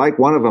 and if I like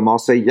one of them, I'll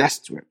say yes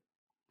to it.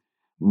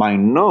 My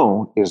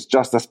no is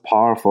just as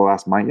powerful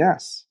as my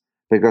yes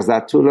because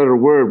that 2-letter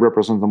word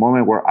represents the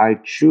moment where I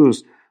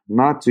choose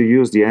not to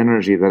use the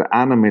energy that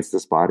animates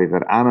this body,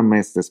 that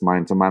animates this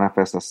mind to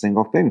manifest a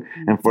single thing.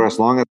 And for as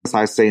long as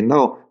I say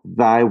no,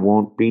 thy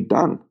won't be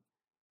done.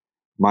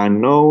 My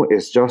no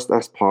is just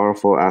as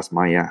powerful as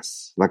my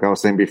yes. Like I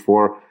was saying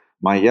before,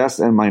 my yes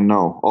and my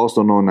no,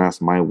 also known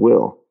as my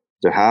will.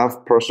 To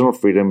have personal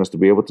freedom is to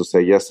be able to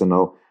say yes and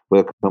no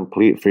with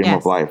complete freedom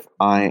of life.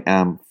 I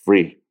am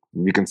free.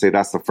 You can say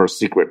that's the first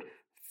secret,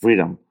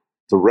 freedom.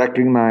 To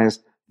recognize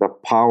the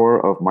power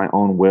of my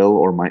own will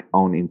or my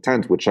own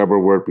intent, whichever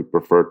word we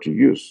prefer to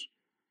use.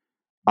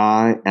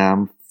 I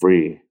am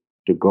free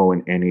to go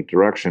in any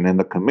direction. And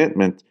the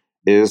commitment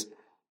is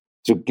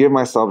to give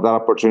myself that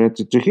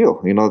opportunity to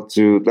heal,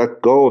 to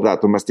let go of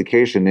that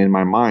domestication in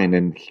my mind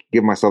and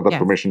give myself that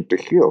permission to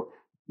heal,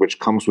 which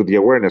comes with the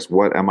awareness.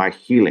 What am I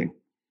healing?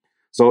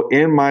 So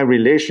in my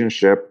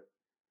relationship,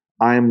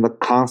 I am the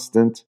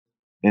constant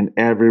in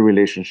every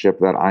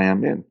relationship that I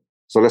am in.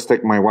 So let's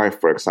take my wife,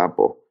 for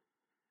example.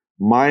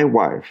 My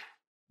wife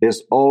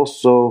is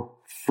also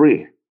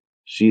free.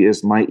 She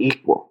is my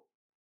equal.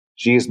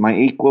 She is my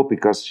equal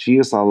because she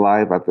is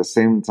alive at the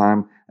same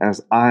time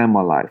as I am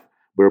alive.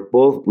 We're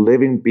both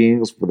living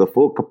beings with the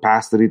full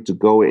capacity to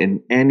go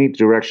in any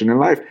direction in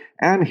life.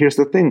 And here's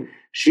the thing.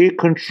 She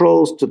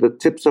controls to the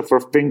tips of her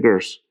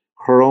fingers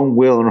her own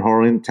will and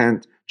her own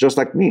intent, just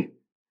like me.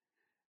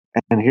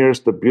 And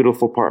here's the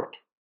beautiful part.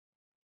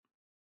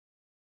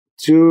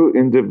 2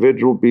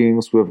 individual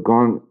beings who have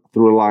gone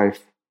through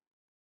life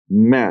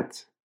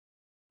met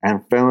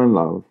and fell in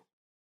love,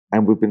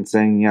 and we've been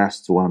saying yes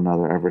to one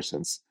another ever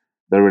since.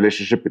 The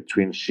relationship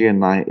between she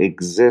and I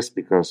exists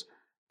because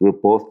we're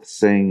both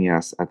saying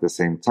yes at the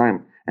same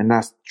time. And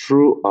that's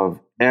true of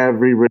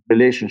every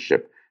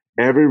relationship.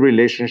 Every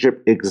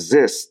relationship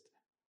exists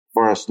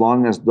for as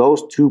long as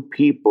those two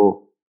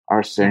people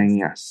are saying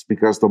yes.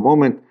 Because the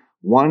moment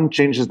one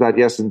changes that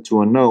yes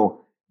into a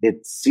no,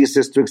 it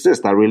ceases to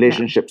exist. That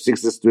relationship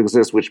ceases to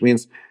exist, which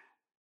means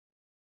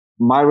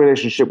my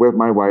relationship with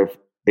my wife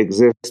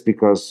exists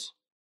because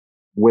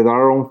with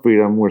our own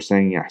freedom, we're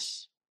saying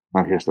yes.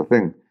 Now, here's the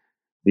thing.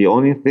 The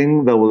only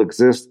thing that will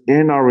exist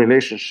in our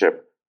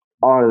relationship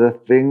are the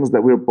things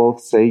that we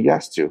both say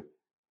yes to.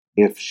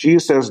 If she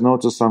says no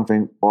to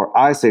something or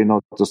I say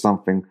no to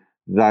something,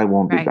 that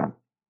won't be done.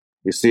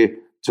 You see,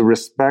 to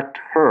respect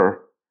her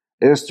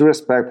is to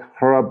respect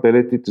her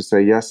ability to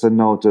say yes and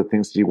no to the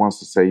things she wants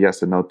to say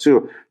yes and no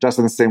to, just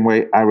in the same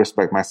way I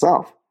respect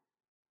myself.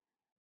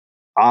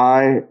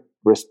 I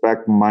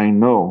respect my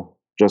no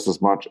just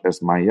as much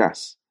as my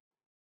yes.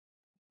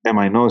 And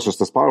my no is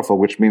just as powerful,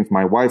 which means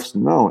my wife's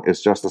no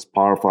is just as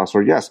powerful as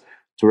her yes.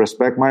 To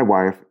respect my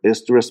wife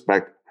is to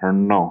respect her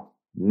no.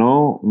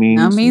 No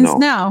means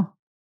no.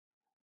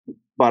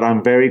 But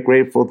I'm very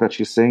grateful that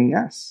she's saying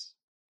yes.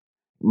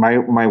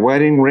 My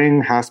wedding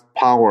ring has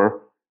power.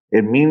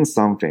 It means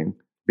something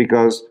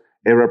because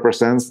it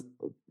represents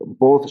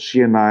both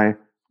she and I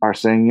are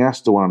saying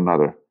yes to one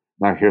another.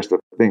 Now, here's the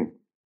thing.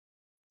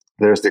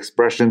 There's the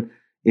expression,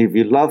 if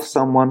you love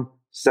someone,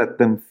 set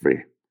them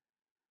free.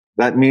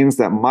 That means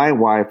that my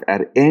wife,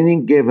 at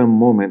any given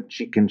moment,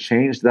 she can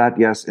change that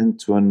yes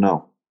into a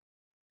no.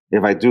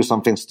 If I do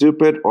something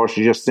stupid or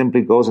she just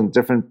simply goes in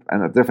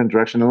a different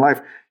direction in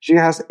life, she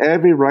has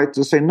every right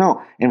to say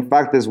no. In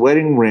fact, this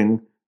wedding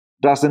ring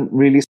doesn't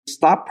really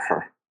stop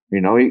her. You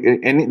know,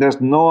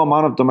 there's no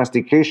amount of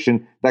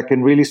domestication that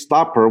can really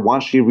stop her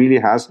once she really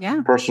has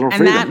personal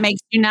freedom. And that makes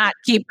you not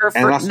keep her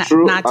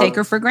not take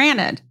her for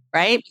granted,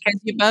 right?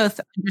 Because you both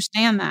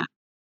understand that.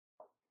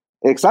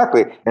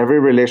 Exactly. Every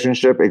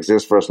relationship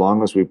exists for as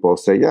long as we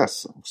both say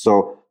yes.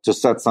 So to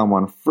set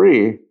someone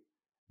free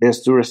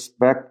is to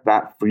respect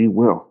that free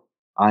will.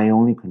 I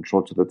only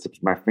control to the tips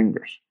of my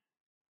fingers,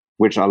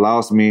 which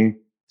allows me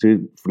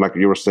to, like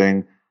you were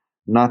saying,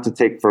 not to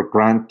take for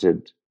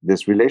granted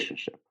this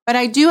relationship. But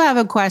I do have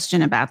a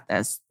question about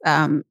this.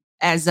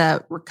 As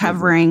a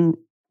recovering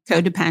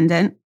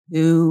codependent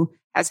who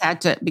has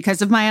had to,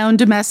 because of my own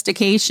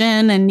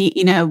domestication and,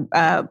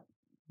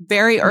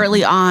 very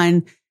early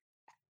on,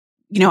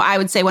 I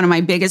would say one of my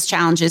biggest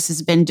challenges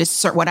has been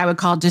what I would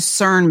call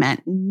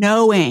discernment,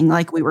 knowing,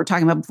 like we were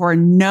talking about before,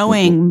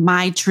 knowing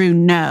my true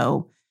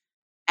no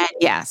and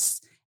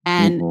yes,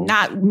 and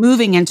not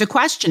moving into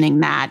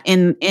questioning that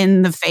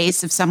in the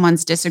face of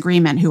someone's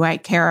disagreement who I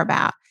care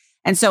about.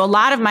 And so a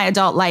lot of my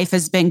adult life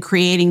has been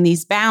creating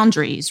these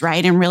boundaries,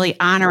 right? And really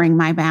honoring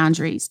my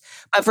boundaries.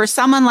 But for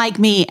someone like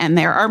me, and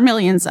there are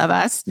millions of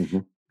us,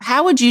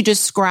 how would you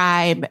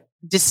describe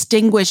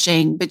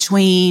distinguishing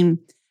between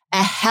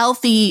a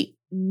healthy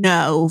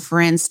no, for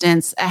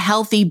instance, a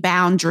healthy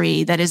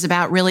boundary that is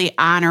about really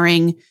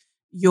honoring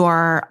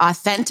your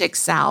authentic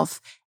self,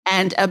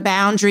 and a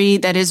boundary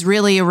that is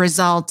really a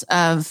result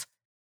of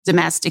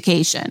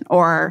domestication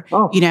or,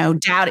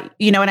 doubt,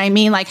 you know what I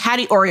mean? Like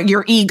or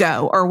your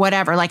ego or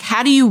whatever, like,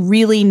 how do you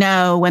really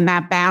know when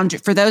that boundary,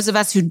 for those of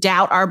us who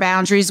doubt our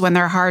boundaries when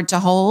they're hard to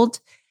hold,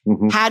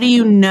 how do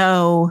you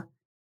know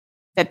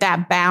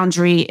that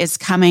boundary is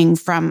coming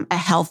from a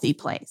healthy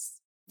place?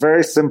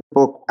 Very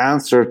simple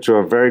answer to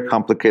a very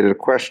complicated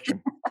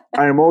question.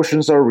 Our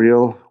emotions are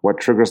real. What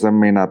triggers them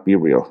may not be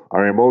real.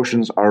 Our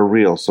emotions are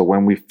real. So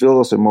when we feel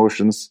those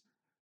emotions,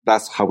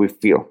 that's how we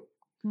feel.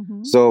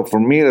 So for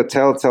me, the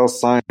telltale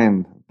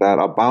sign that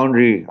a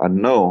boundary, a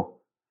no,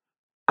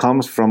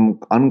 comes from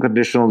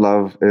unconditional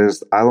love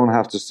is I don't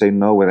have to say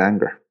no with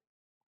anger.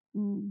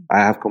 I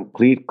have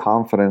complete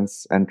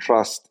confidence and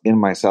trust in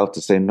myself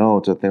to say no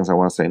to things I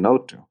want to say no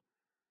to.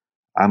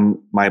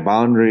 My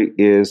boundary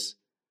is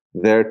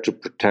there to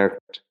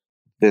protect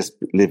this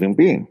living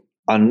being.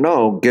 A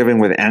no given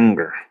with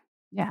anger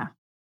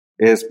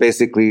is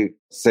basically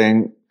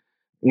saying,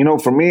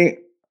 for me,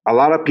 a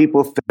lot of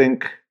people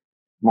think,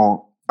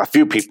 a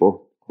few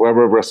people,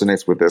 whoever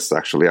resonates with this,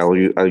 actually, I'll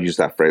use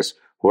that phrase,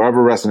 whoever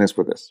resonates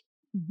with this.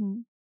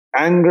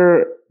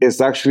 Anger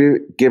is actually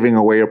giving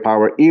away your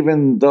power,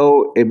 even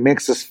though it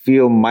makes us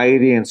feel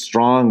mighty and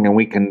strong and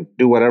we can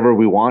do whatever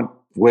we want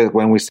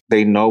when we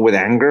say no with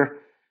anger.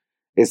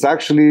 It's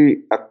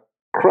actually a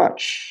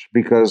crutch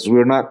because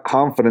we're not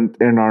confident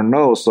in our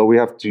no, so we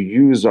have to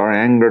use our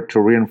anger to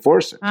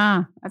reinforce it.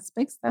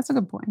 That's a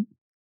good point.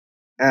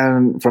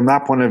 And from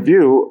that point of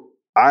view,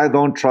 I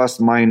don't trust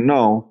my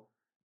no,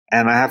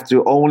 and I have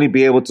to only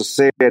be able to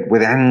say it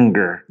with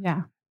anger.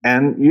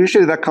 And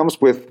usually that comes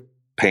with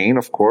pain,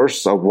 of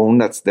course, a wound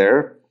that's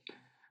there,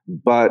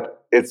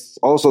 but it's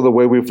also the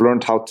way we've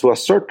learned how to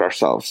assert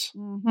ourselves.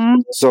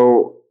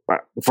 So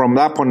from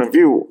that point of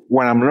view,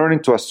 when I'm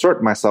learning to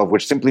assert myself,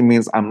 which simply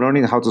means I'm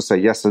learning how to say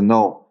yes and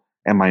no,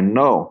 and my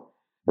no,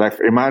 like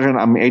imagine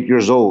I'm 8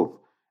 years old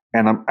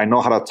and I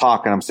know how to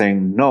talk and I'm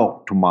saying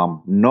no to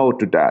mom, no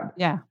to dad.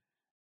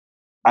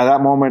 At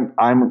that moment,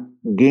 I'm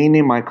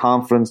gaining my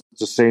confidence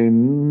to say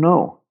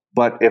no.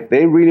 But if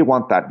they really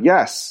want that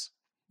yes,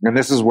 and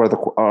this is where the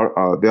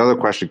other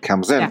question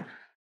comes in,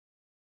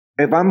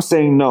 if I'm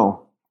saying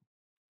no,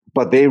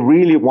 but they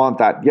really want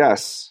that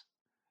yes,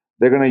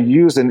 they're going to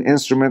use an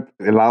instrument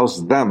that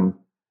allows them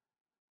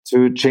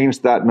to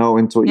change that no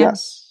into a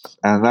yes.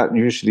 And that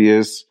usually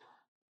is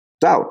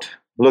doubt.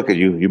 Look at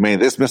you. You made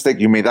this mistake.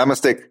 You made that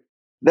mistake.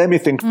 Let me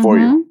think for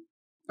you.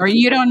 Or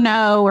you don't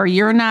know, or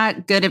you're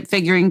not good at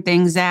figuring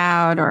things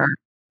out, or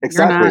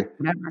exactly.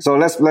 You're not, so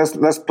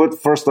let's put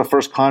the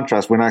first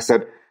contrast. When I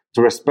said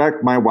to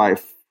respect my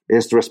wife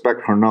is to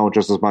respect her no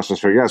just as much as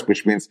her yes,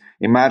 which means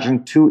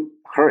imagine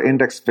her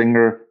index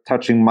finger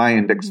touching my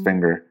index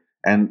finger,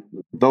 and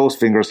those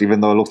fingers, even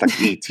though it looks like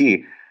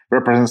ET,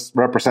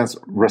 represents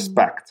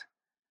respect.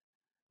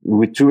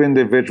 With two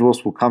individuals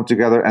who come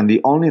together, and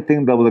the only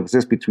thing that will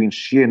exist between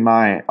she and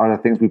I are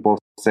the things we both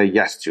say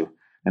yes to.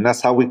 And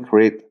that's how we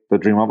create the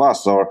dream of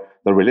us, or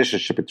the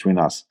relationship between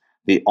us.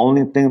 The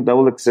only thing that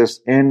will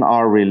exist in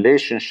our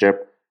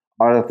relationship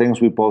are the things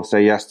we both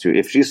say yes to.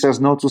 If she says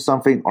no to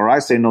something, or I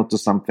say no to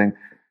something,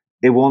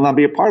 it will not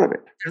be a part of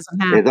it.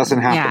 It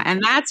doesn't happen. Yeah,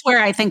 and that's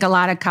where I think a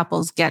lot of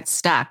couples get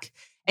stuck.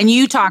 And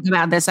you talk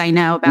about this, I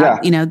know,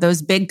 about,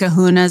 those big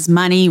kahunas,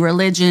 money,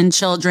 religion,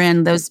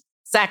 children, those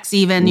sex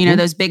even,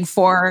 those big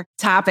four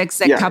topics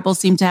that couples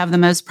seem to have the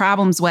most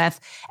problems with.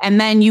 And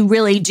then you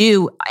really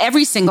do,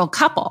 every single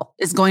couple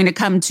is going to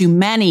come to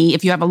many,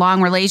 if you have a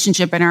long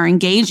relationship and are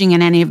engaging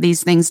in any of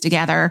these things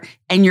together,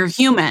 and you're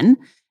human,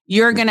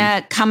 you're going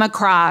to come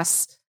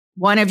across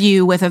one of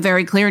you with a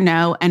very clear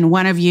no and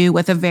one of you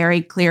with a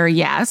very clear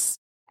yes.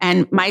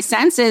 And my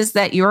sense is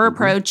that your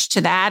approach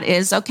to that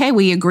is, okay,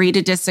 we agree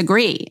to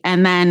disagree.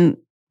 And then,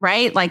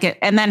 right?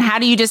 And then how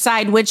do you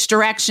decide which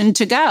direction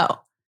to go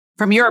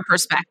from your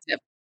perspective?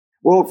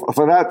 Well,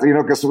 for that,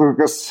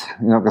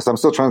 because I'm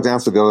still trying to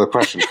answer the other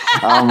question.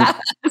 All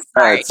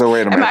right, so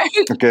wait a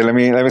minute. Okay, let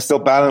me still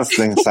balance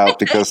things out,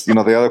 because the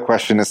other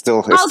question is still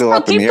up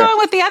in the air. Keep going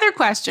with the other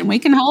question. We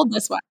can hold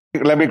this one.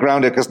 Let me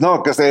ground it, because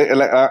I'm going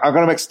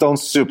to make stone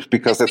soup,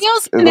 because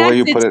it's the way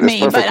you put it is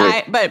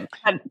perfectly. But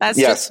that's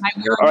just my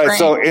weird All right, brain.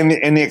 so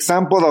in the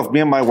example of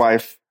me and my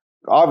wife,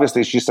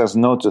 obviously she says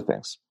no to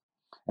things,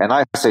 and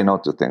I say no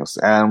to things.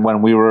 And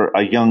when we were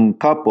a young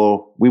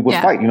couple, we would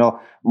fight.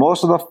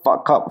 Most of the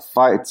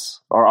fights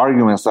or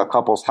arguments that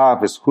couples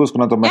have is who's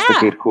going to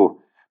domesticate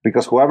who.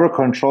 Because whoever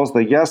controls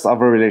the yes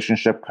of a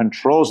relationship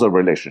controls the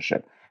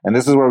relationship. And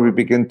this is where we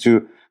begin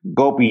to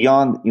go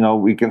beyond,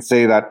 we can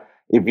say that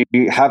if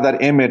you have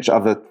that image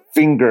of the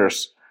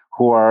fingers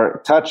who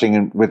are touching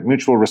and with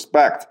mutual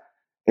respect,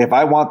 if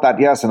I want that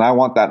yes and I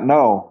want that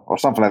no, or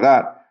something like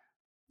that,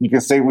 you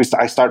can say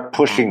I start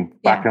pushing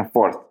back and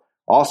forth.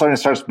 All of a sudden it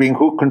starts being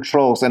who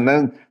controls. And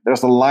then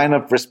there's a line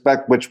of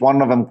respect which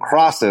one of them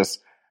crosses,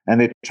 and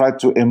they try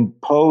to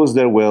impose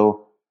their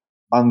will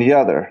on the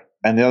other,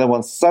 and the other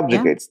one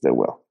subjugates their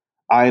will.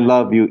 I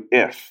love you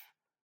if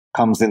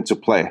comes into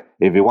play.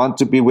 If you want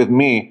to be with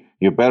me,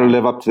 you better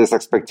live up to this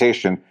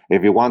expectation.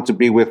 If you want to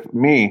be with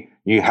me,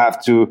 you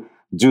have to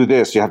do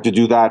this. You have to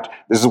do that.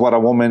 This is what a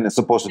woman is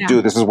supposed to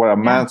do. This is what a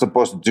man's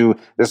supposed to do.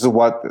 This is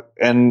what,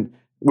 and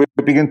we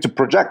begin to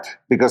project,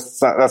 because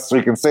that's so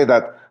you can say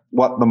that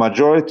what the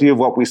majority of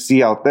what we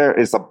see out there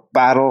is a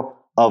battle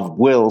of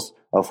wills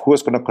of who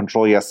is going to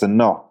control yes and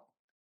no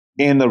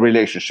in the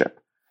relationship.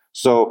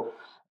 So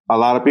a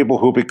lot of people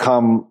who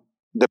become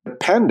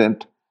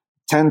dependent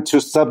tend to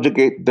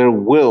subjugate their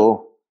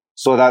will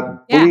so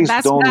that please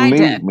don't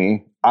leave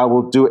me. I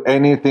will do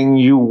anything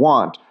you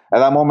want. At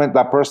that moment,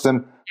 that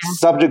person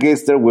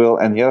subjugates their will,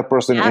 and the other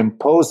person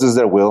imposes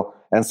their will.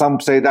 And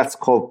some say that's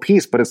called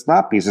peace, but it's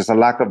not peace. It's a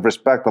lack of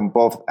respect on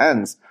both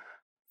ends.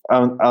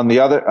 On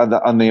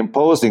the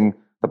imposing,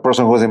 the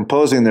person who is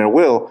imposing their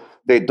will,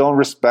 they don't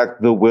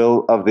respect the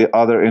will of the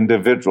other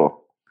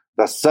individual.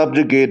 The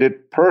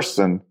subjugated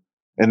person,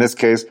 in this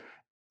case,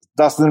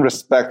 doesn't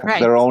respect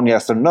their own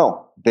yes or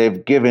no.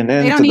 They've given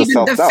in to the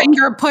self-doubt. The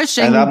finger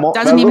pushing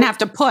doesn't even have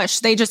to push.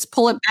 They just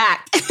pull it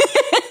back.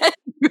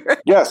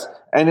 Yes,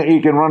 and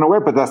you can run away,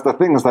 but that's the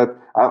thing, is that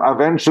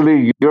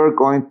eventually you're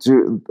going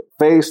to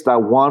face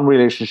that one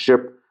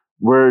relationship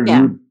where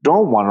you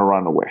don't want to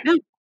run away. No.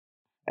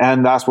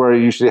 And that's where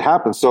it usually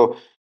happens. So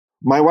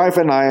my wife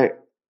and I,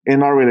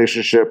 in our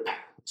relationship,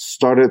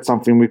 started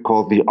something we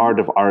call the art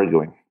of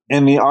arguing.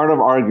 In the art of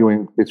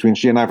arguing between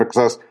she and I,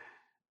 because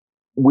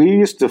we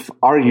used to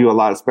argue a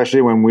lot,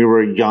 especially when we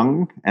were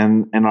young,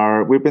 and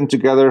we've been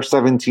together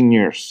 17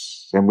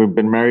 years, and we've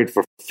been married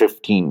for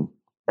 15.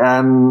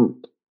 And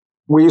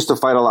we used to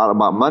fight a lot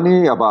about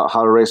money, about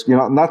how to raise,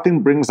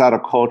 nothing brings out a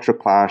culture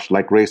clash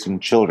like raising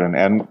children.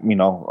 And,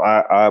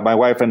 my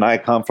wife and I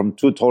come from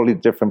two totally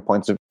different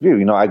points of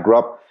view. I grew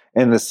up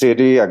in the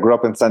city. I grew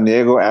up in San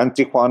Diego and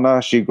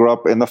Tijuana. She grew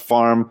up in the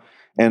farm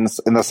in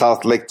the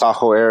South Lake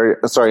Tahoe area,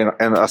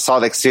 in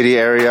Salt Lake City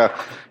area.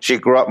 She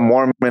grew up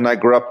Mormon. I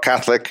grew up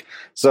Catholic.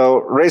 So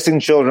raising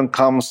children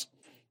comes,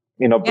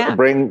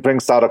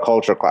 brings out a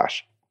culture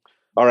clash.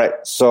 All right.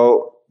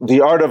 So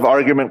the art of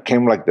argument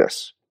came like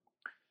this.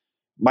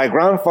 My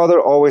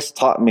grandfather always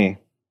taught me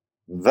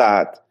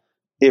that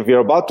if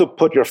you're about to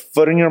put your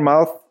foot in your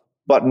mouth,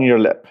 button your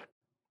lip.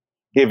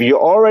 If you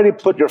already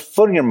put your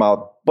foot in your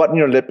mouth, button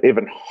your lip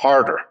even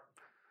harder.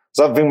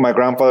 Something my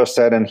grandfather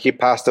said, and he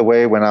passed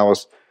away when I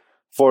was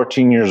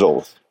 14 years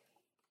old.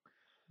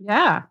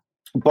 Yeah.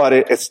 But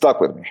it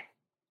stuck with me.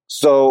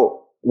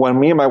 So when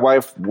me and my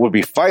wife would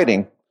be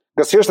fighting,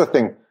 because here's the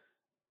thing.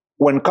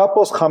 When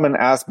couples come and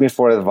ask me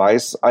for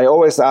advice, I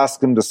always ask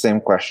them the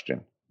same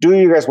question. Do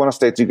you guys want to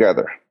stay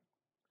together?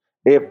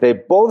 If they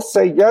both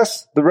say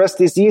yes, the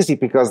rest is easy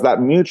because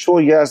that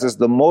mutual yes is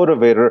the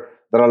motivator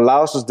that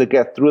allows us to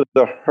get through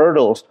the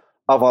hurdles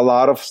of a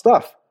lot of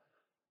stuff.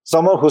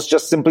 Someone who's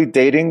just simply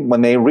dating,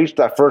 when they reach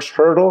that first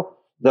hurdle,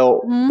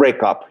 they'll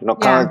break up,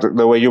 kind of like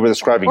the way you were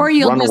describing, or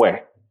you'll run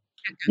away.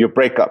 You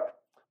break up.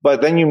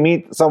 But then you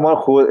meet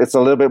someone who is a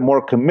little bit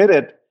more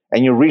committed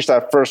and you reach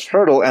that first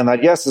hurdle and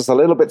that yes is a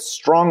little bit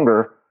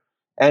stronger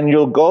and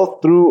you'll go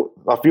through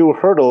a few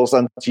hurdles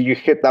until you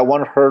hit that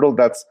one hurdle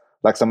that's,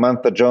 like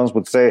Samantha Jones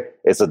would say,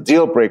 it's a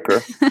deal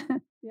breaker.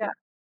 Yeah.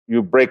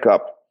 You break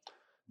up.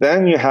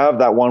 Then you have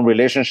that one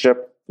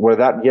relationship where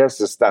that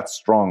yes is that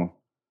strong.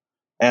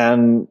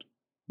 And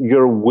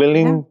you're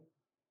willing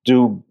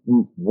to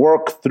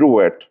work through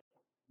it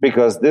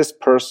because this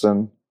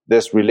person,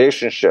 this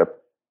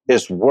relationship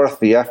is worth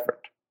the effort.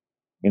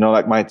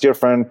 Like my dear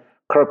friend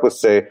Kirk would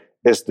say,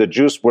 is the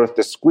juice worth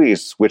the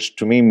squeeze? Which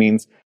to me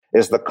means,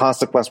 is the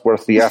consequence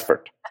worth the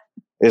effort?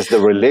 Is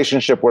the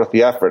relationship worth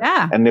the effort?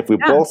 Yeah. And if we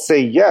both say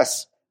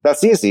yes,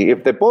 that's easy.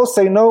 If they both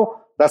say no,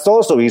 that's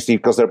also easy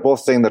because they're both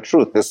saying the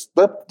truth. It's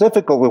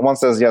difficult when one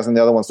says yes and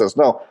the other one says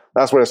no.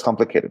 That's where it's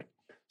complicated.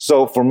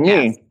 So for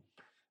me,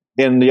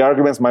 in the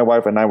arguments my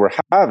wife and I were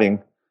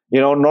having,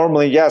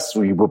 normally, yes,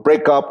 we will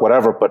break up,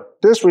 whatever, but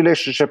this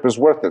relationship is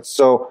worth it.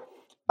 So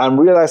I'm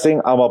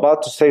realizing I'm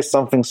about to say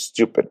something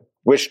stupid,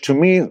 which to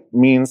me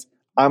means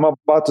I'm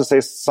about to say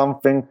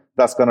something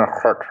that's going to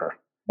hurt her.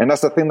 And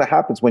that's the thing that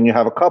happens when you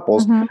have a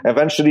couples.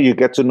 Eventually you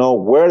get to know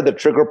where the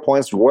trigger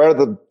points, where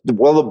the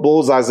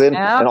bullseye's in,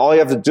 and all you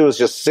have to do is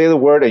just say the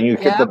word and you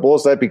hit the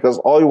bullseye because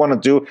all you want to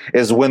do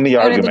is win the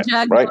argument,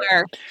 right?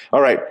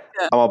 All right.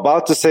 Yeah. I'm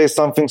about to say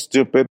something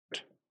stupid.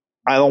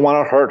 I don't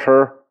want to hurt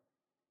her.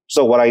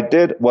 So what I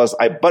did was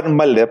I buttoned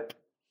my lip,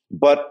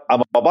 but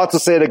I'm about to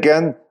say it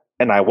again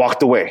and I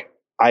walked away.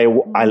 I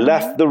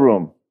left the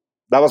room.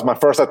 That was my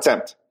first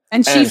attempt.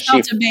 And she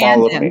felt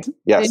followed me.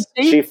 Yes.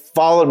 She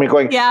followed me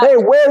going, hey,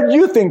 where do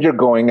you think you're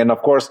going? And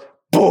of course,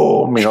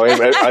 boom,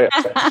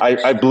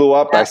 I blew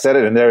up. I said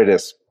it and there it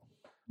is.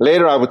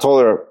 Later, I would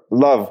told her,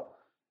 love,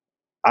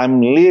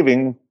 I'm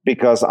leaving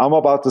because I'm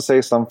about to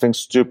say something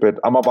stupid.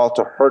 I'm about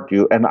to hurt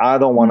you and I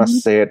don't want to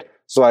say it.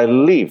 So I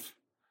leave.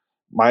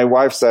 My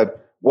wife said,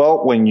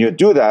 well, when you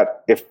do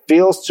that, it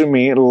feels to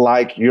me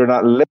like you're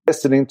not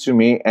listening to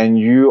me and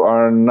you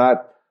are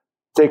not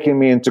taking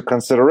me into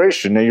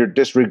consideration and you're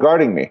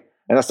disregarding me.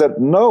 And I said,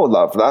 no,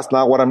 love, that's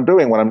not what I'm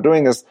doing. What I'm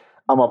doing is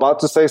I'm about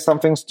to say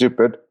something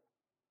stupid.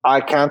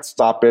 I can't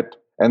stop it.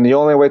 And the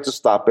only way to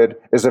stop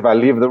it is if I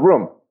leave the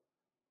room.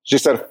 She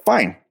said,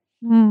 fine.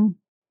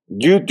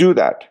 You do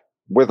that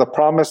with a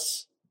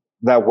promise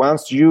that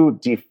once you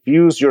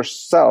diffuse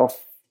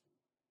yourself,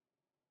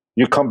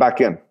 you come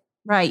back in.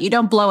 Right. You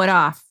don't blow it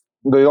off.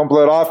 You don't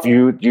blow it off.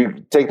 You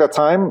take that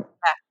time.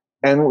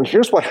 And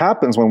here's what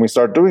happens when we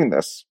start doing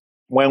this.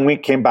 When we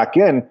came back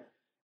in,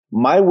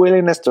 my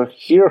willingness to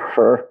hear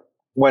her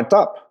went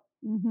up.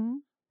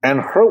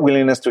 And her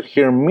willingness to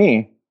hear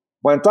me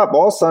went up.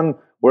 All of a sudden,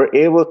 we're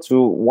able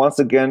to, once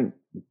again,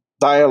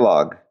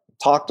 dialogue,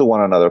 talk to one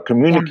another,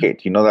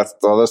 communicate. That's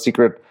the other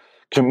secret.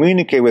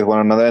 Communicate with one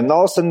another. And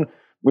all of a sudden,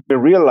 we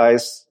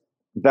realize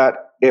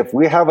that if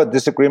we have a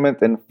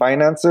disagreement in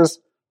finances,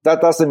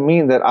 that doesn't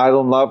mean that I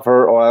don't love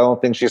her or I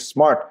don't think she's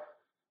smart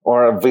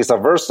or vice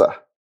versa.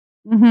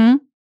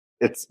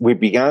 We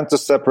began to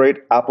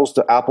separate apples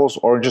to apples,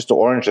 oranges to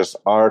oranges.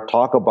 Our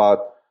talk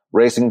about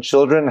raising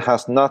children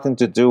has nothing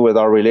to do with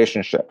our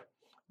relationship.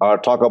 Our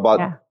talk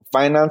about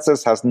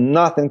finances has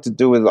nothing to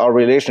do with our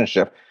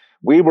relationship.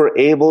 We were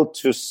able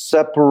to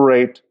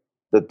separate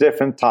the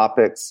different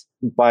topics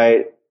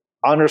by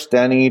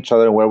understanding each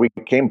other where we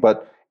came,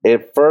 but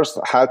it first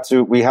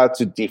we had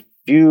to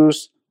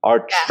diffuse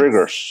our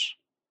triggers.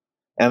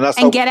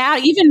 And get out,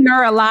 even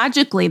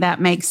neurologically,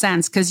 that makes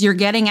sense because you're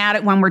getting at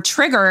it when we're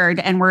triggered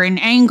and we're in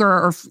anger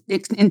or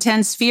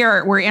intense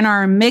fear. We're in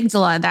our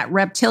amygdala, that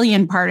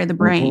reptilian part of the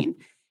brain.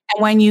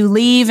 And when you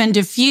leave and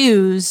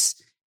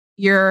diffuse,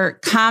 you're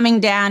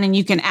calming down and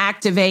you can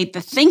activate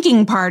the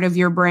thinking part of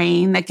your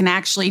brain that can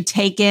actually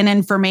take in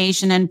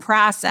information and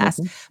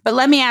process. But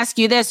let me ask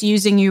you this,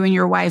 using you and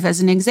your wife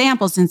as an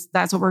example, since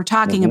that's what we're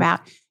talking about.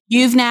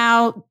 You've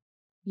now,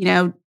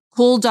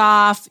 cooled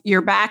off,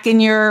 you're back in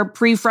your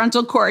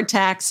prefrontal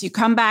cortex, you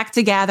come back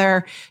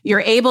together,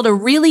 you're able to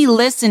really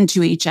listen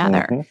to each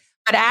other.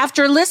 But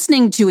after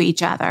listening to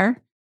each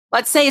other,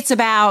 let's say it's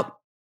about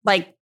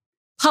like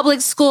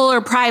public school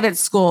or private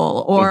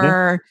school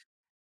or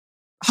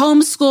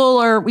homeschool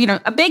or,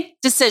 a big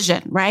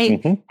decision, right?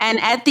 And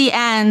at the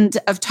end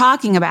of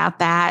talking about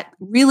that,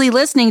 really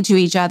listening to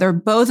each other,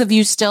 both of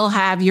you still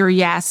have your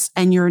yes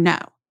and your no.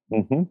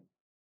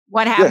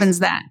 What happens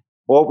then?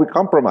 Well, we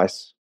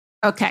compromise.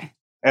 Okay.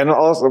 And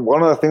also,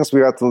 one of the things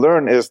we had to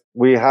learn is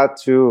we had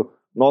to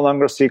no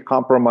longer see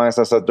compromise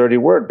as a dirty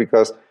word,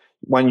 because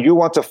when you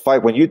want to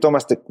fight, when you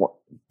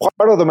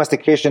part of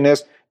domestication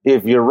is,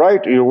 if you're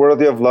right, you're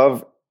worthy of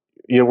love,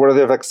 you're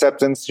worthy of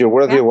acceptance, you're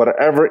worthy of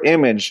whatever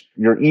image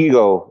your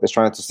ego is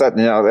trying to set.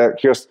 Now,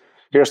 here's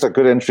a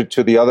good entry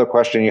to the other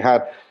question you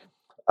had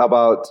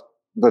about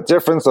the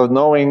difference of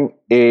knowing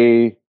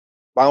a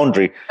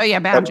boundary. Oh, yeah,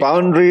 boundary. A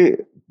boundary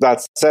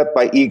that's set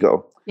by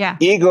ego. Yeah.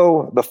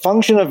 Ego, the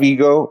function of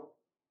ego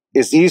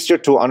is easier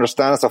to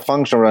understand as a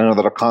function rather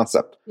than a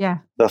concept. Yeah.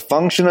 The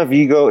function of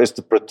ego is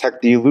to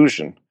protect the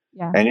illusion.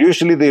 Yeah. And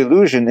usually the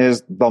illusion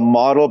is the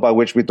model by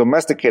which we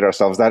domesticate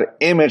ourselves, that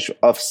image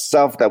of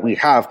self that we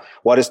have,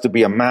 what is to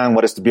be a man,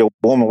 what is to be a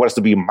woman, what is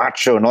to be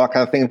macho, and all that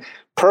kind of thing.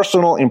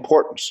 Personal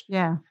importance.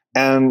 Yeah.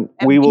 And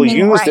we will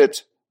use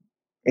it.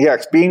 Yeah,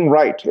 being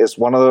right is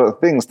one of the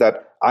things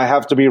that I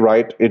have to be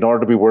right in order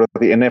to be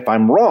worthy. And if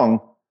I'm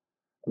wrong,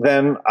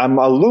 then I'm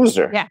a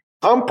loser. Yeah.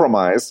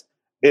 Compromise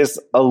is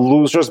a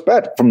loser's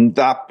bet from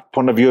that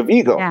point of view of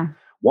ego. Yeah.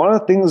 One of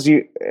the things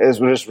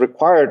what is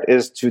required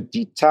is to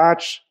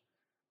detach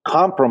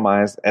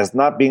compromise as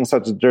not being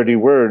such a dirty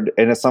word,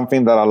 and it's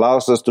something that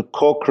allows us to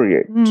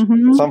co-create,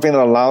 something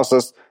that allows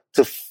us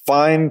to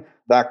find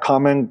that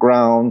common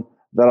ground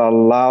that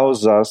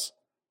allows us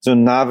to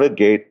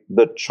navigate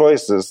the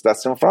choices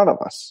that's in front of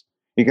us.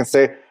 You can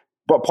say,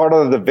 but part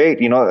of the debate,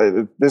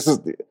 this is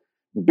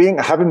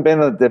having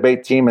been a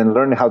debate team and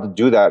learning how to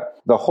do that.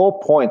 The whole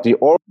point, the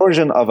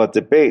origin of a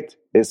debate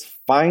is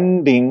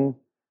finding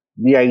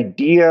the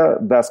idea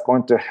that's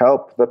going to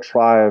help the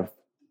tribe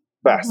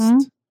best.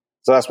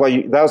 So that's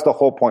why that was the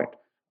whole point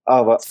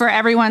of it's for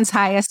everyone's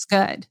highest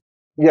good.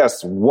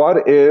 Yes.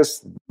 What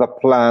is the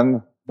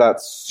plan that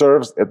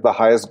serves it the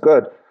highest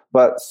good?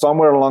 But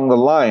somewhere along the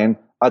line,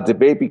 a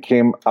debate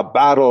became a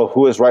battle of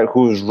who is right,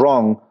 who is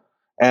wrong.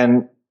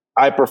 And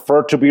I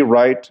prefer to be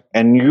right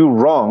and you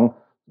wrong.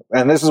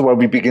 And this is where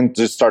we begin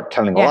to start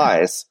telling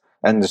lies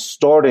and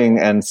distorting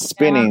and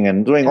spinning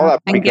and doing all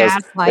that, because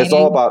it's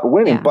all about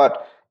winning. Yeah.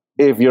 But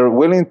if you're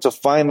willing to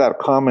find that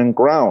common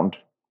ground,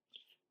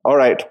 all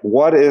right,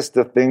 what is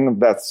the thing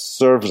that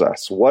serves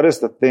us? What is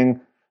the thing?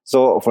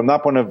 So from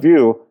that point of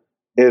view,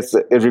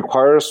 it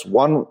requires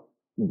one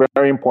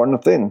very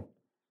important thing: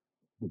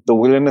 the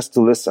willingness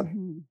to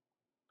listen,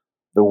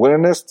 the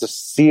willingness to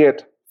see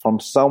it from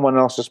someone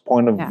else's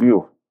point of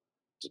view,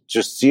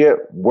 to see it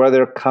where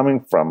they're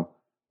coming from.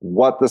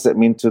 What does it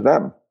mean to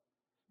them?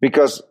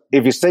 Because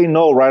if you say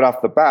no right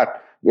off the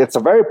bat, it's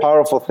a very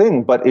powerful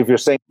thing. But if you're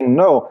saying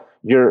no,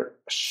 you're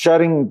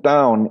shutting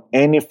down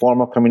any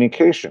form of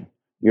communication.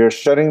 You're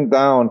shutting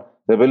down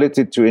the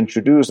ability to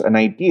introduce an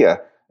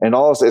idea. And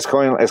also it's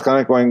kind of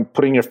like going,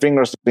 putting your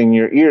fingers in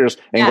your ears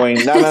and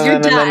going,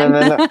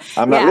 no.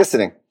 I'm not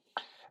listening.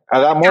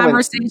 At that moment,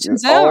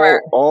 conversation's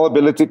over. All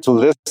ability to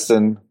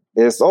listen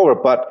is over.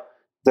 But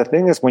the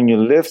thing is, when you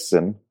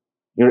listen,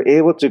 you're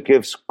able to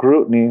give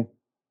scrutiny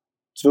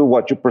to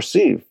what you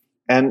perceive.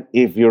 And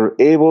if you're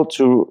able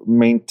to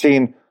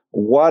maintain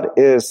what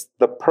is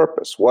the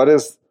purpose, what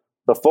is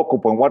the focal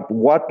point,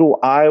 what do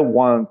I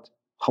want,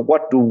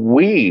 what do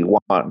we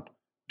want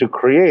to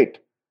create,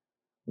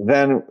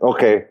 then,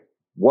 okay,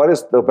 what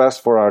is the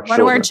best for our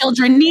children? What do our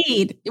children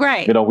need?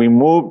 Right. We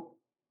move.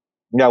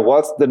 Yeah.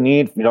 What's the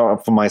need,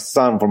 for my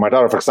son, for my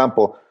daughter, for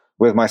example,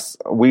 with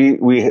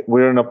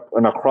we're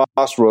in a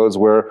crossroads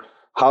where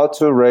how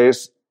to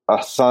raise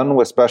a son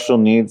with special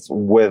needs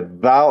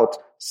without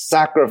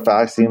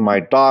sacrificing my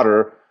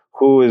daughter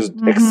who is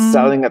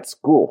excelling at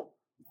school,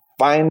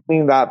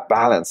 finding that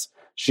balance.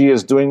 She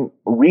is doing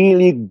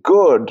really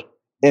good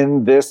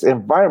in this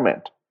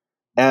environment.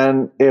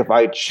 And if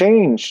I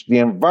change the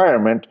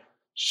environment,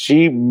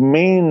 she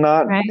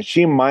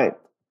might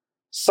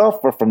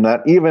suffer from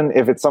that, even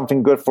if it's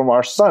something good from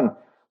our son.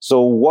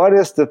 So what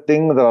is the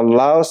thing that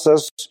allows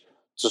us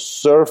to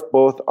serve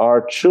both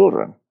our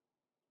children?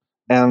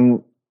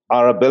 And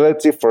our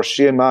ability for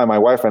she and I, my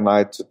wife and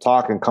I, to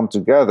talk and come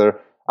together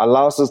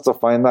allows us to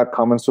find that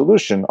common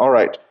solution. All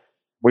right,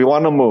 we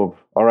want to move.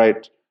 All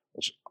right,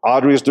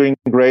 Audrey is doing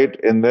great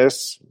in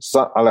this.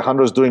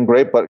 Alejandro is doing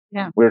great, but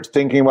we're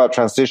thinking about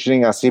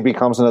transitioning as he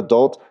becomes an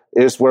adult.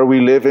 Is where we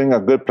live in a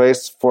good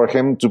place for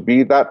him to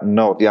be that?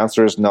 No, the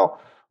answer is no.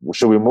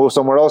 Should we move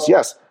somewhere else?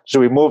 Yes. Should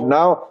we move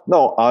now?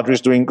 No,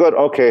 Audrey's doing good.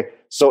 Okay,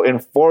 so in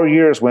 4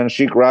 years when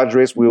she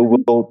graduates, we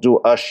will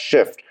do a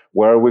shift.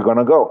 Where are we going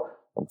to go?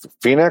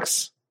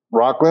 Phoenix,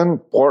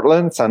 Rockland,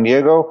 Portland, San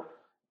Diego.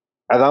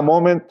 At that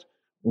moment,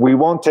 we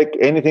won't take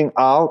anything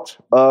out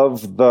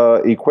of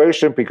the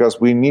equation because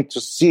we need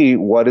to see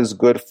what is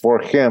good for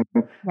him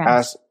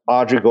as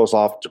Audrey goes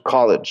off to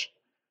college.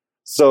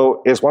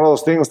 So it's one of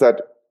those things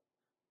that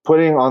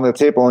putting on the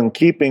table and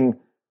keeping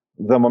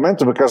the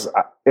momentum, because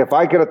if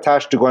I get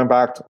attached to going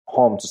back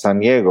home to San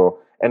Diego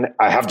and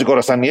I have to go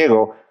to San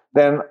Diego,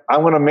 then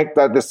I'm going to make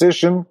that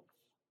decision.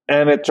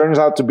 And it turns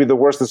out to be the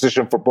worst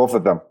decision for both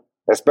of them,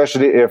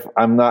 especially if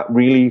I'm not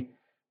really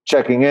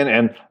checking in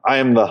and I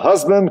am the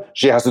husband.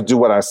 She has to do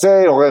what I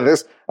say. Or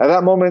this. At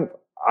that moment,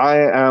 I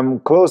am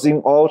closing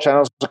all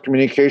channels of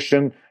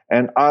communication,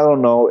 and I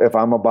don't know if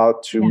I'm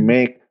about to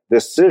make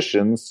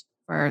decisions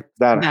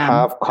that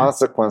have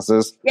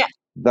consequences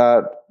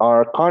that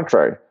are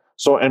contrary.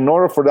 So in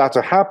order for that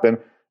to happen,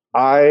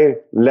 I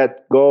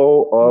let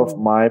go of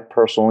my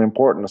personal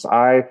importance.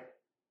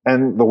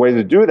 And the way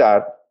to do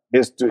that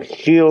is to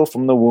heal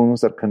from the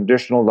wounds that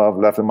conditional love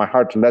left in my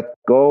heart, to let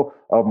go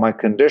of my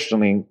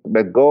conditioning,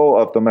 let go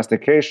of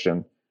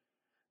domestication.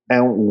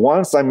 And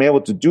once I'm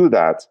able to do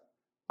that,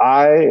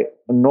 I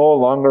no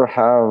longer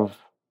have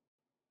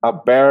a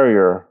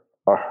barrier,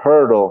 a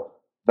hurdle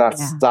that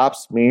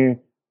stops me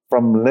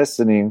from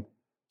listening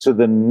to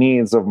the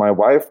needs of my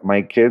wife,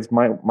 my kids,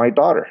 my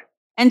daughter.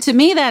 And to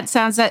me, that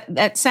sounds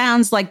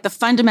like the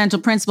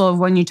fundamental principle of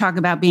when you talk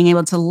about being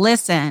able to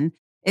listen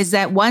is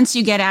that once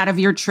you get out of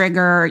your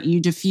trigger,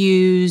 you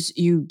diffuse,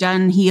 you've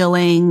done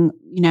healing,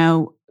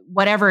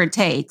 whatever it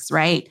takes,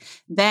 right?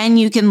 Then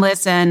you can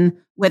listen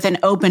with an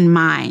open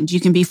mind. You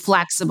can be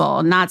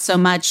flexible, not so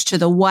much to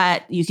the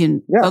what. You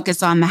can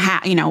focus on the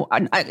how,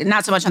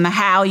 not so much on the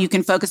how. You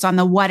can focus on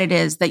the what it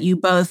is that you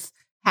both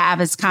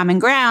have as common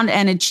ground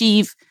and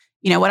achieve,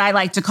 what I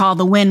like to call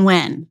the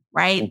win-win,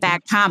 right? That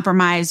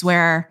compromise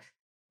where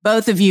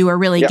both of you are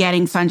really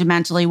getting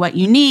fundamentally what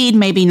you need,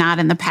 maybe not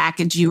in the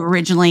package you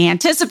originally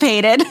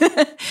anticipated,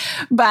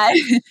 but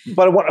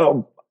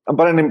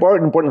an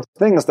important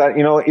thing is that,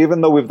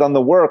 even though we've done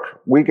the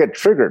work, we get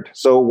triggered.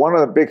 So one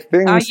of the big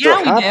things to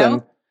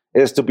happen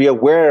is to be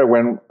aware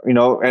when,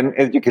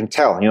 and you can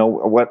tell,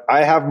 what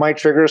I have my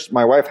triggers,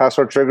 my wife has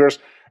her triggers,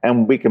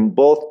 and we can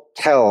both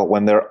tell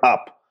when they're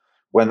up.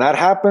 When that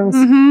happens,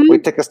 we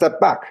take a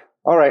step back.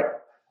 All right.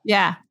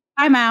 Yeah.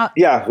 I'm out.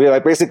 Yeah. We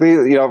basically,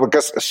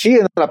 because she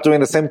ended up doing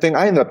the same thing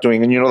I ended up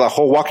doing. And, the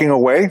whole walking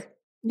away.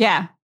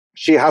 Yeah.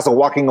 She has a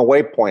walking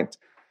away point.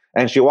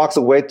 And she walks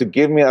away to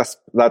give me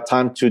that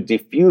time to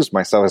diffuse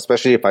myself,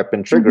 especially if I've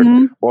been triggered,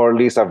 or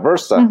vice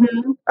versa.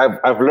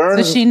 I've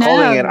learned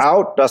calling it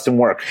out doesn't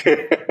work.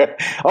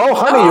 Oh,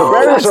 honey, your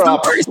barriers are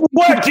up.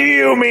 What do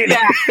you mean?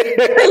 Yeah.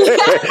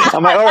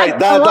 I'm like, all right,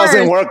 that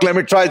doesn't work. Let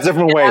me try a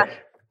different way.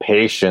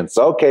 Patience.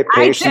 Okay,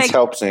 patience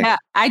helps me. Yeah,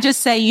 I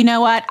just say, you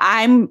know what?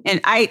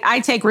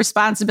 I take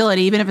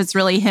responsibility, even if it's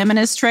really him and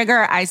his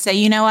trigger. I say,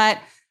 you know what?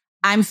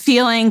 I'm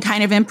feeling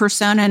kind of in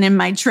persona and in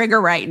my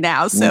trigger right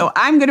now. So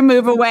I'm going to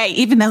move away,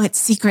 even though it's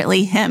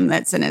secretly him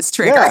that's in his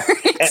trigger.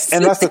 Yeah.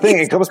 And that's the thing.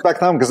 It comes back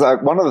down because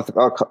one of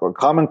the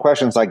common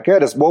questions I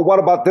get is, well, what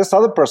about this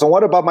other person?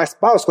 What about my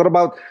spouse? What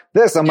about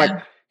this? I'm like,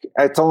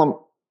 I tell them,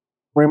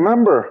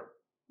 remember,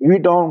 you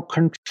don't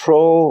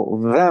control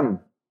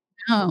them.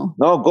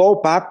 No, go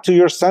back to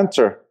your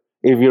center.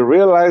 If you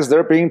realize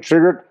they're being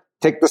triggered,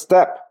 take the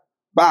step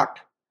back.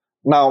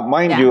 Now,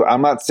 mind you,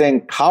 I'm not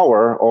saying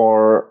cower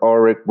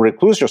or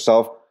recluse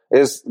yourself.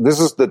 This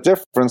is the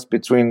difference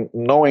between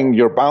knowing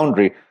your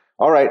boundary.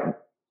 All right,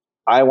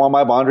 I want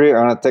my boundary.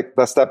 I'm going to take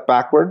the step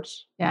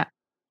backwards. Yeah.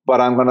 But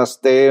I'm going to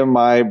stay in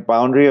my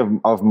boundary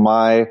of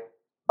my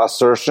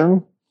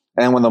assertion.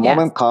 And when the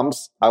moment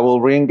comes, I will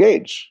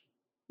reengage.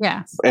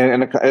 Yes.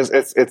 And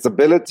it's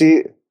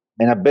ability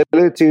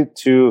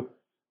to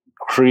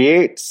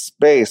create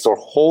space or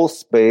hold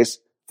space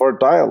for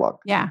dialogue.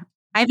 Yeah.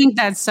 I think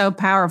that's so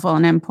powerful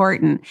and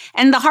important.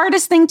 And the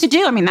hardest thing to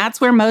do,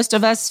 that's where most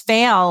of us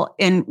fail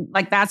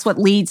that's what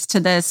leads to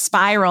the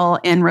spiral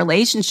in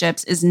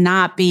relationships is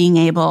not being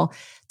able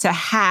to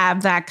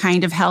have that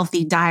kind of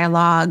healthy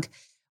dialogue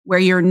where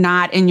you're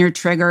not in your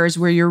triggers,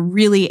 where you're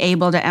really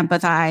able to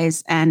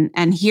empathize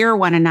and hear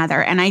one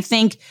another. And I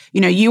think,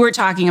 you were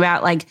talking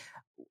about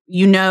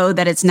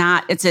that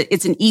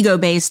it's an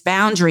ego-based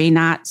boundary,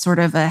 not sort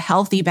of a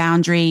healthy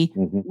boundary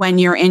when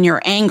you're in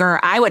your anger.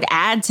 I would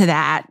add to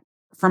that,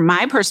 from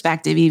my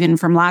perspective, even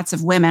from lots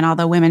of women,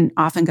 although women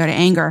often go to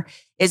anger,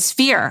 is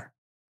fear,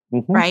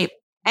 right?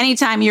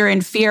 Anytime you're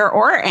in fear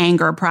or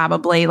anger,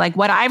 probably,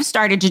 what I've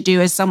started to do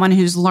as someone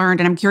who's learned,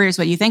 and I'm curious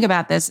what you think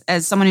about this,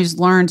 as someone who's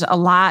learned a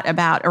lot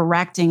about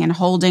erecting and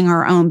holding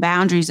her own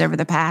boundaries over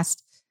the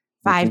past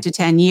 5 to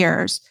 10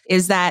 years,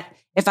 is that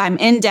if I'm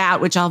in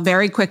doubt, which I'll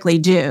very quickly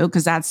do,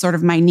 because that's sort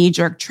of my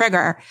knee-jerk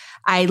trigger,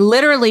 I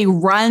literally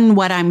run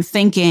what I'm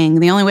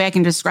thinking. The only way I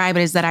can describe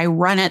it is that I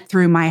run it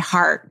through my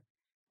heart.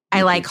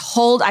 I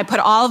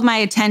put all of my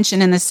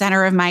attention in the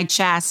center of my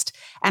chest,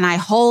 and I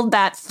hold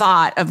that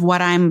thought of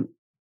what I'm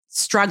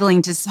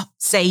struggling to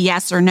say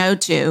yes or no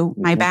to,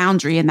 my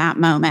boundary in that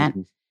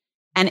moment.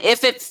 And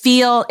if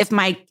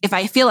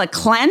I feel a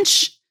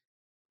clench,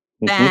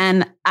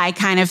 then I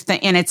kind of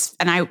think,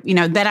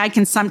 then I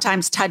can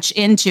sometimes touch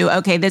into,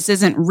 okay, this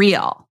isn't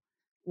real,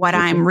 what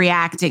I'm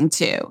reacting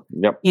to,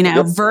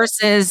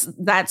 versus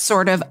that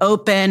sort of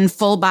open,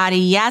 full body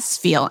yes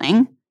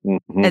feeling.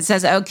 It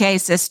says, okay,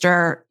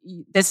 sister,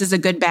 this is a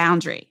good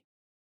boundary.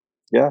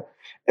 Yeah.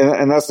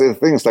 And that's the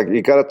thing. It's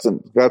you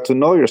got to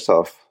know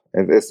yourself.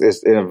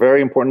 It's a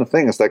very important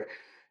thing. It's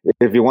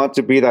if you want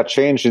to be that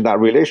change in that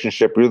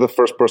relationship, you're the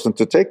first person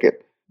to take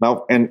it.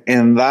 Now, and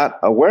in that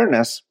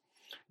awareness,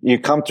 you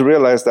come to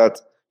realize that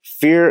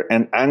fear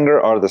and anger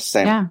are the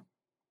same. Yeah.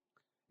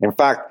 In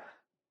fact,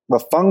 the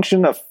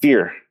function of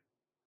fear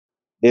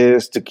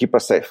is to keep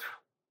us safe.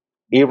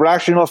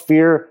 Irrational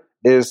fear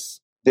is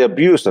the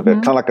abuse of it,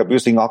 kind of like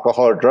abusing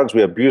alcohol or drugs.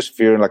 We abuse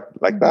fear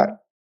like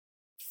that.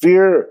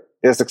 Fear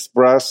is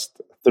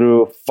expressed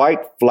through fight,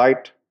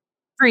 flight,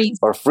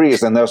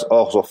 freeze, and there's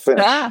also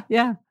finish.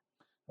 Yeah.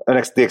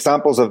 And the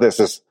examples of this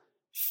is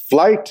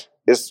flight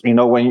is,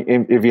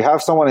 if you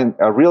have someone in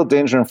a real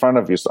danger in front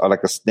of you, so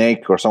like a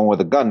snake or someone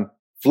with a gun,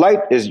 flight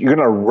is you're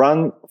going to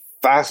run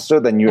faster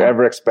than you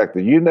ever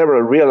expected. You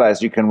never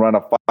realized you can run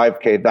a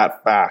 5K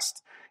that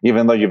fast,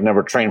 even though you've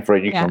never trained for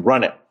it. You can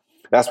run it.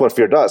 That's what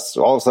fear does.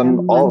 So all of a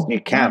sudden,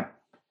 you can.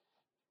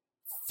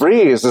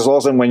 Freeze is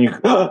also when you,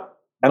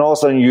 and all of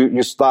a sudden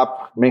you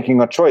stop making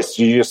a choice.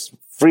 You just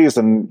freeze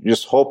and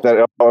just hope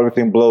that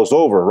everything blows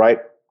over, right?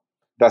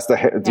 That's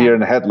the deer in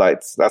the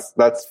headlights.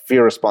 That's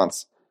fear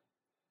response.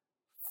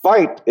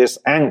 Fight is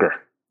anger.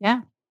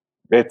 Yeah.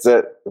 It's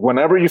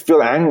whenever you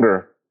feel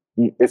anger,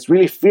 it's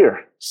really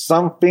fear.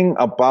 Something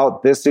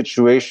about this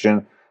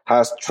situation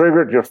has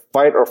triggered your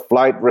fight or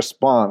flight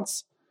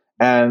response.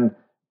 And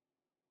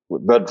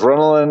the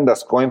adrenaline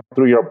that's going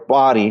through your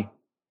body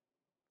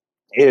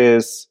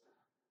is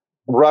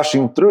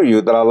rushing through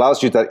you that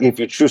allows you that if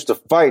you choose to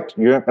fight,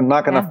 you're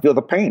not going to feel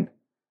the pain.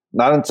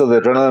 Not until the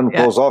adrenaline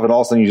goes off and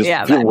all of a sudden you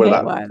just feel where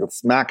that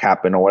smack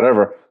happened or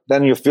whatever.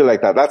 Then you feel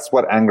like that. That's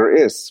what anger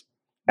is.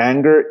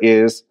 Anger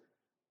is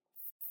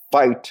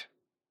fight,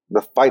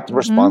 the fight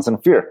response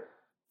and fear.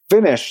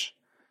 Finish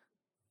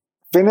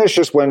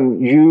is when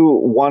you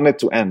want it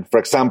to end. For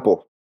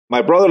example,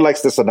 my brother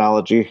likes this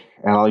analogy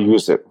and I'll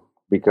use it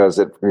because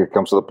it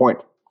comes to the point.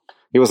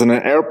 He was in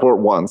an airport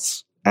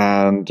once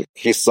and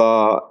he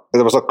saw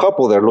there was a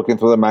couple there looking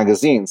through the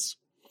magazines.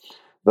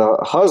 The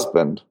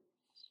husband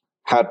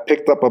had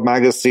picked up a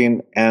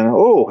magazine and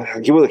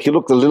he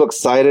looked a little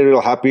excited, a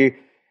little happy,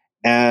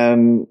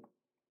 and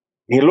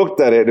he looked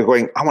at it and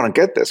going, I want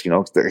to get this,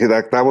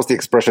 that was the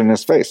expression in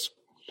his face.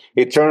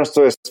 He turns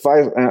to his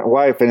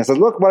wife and he says,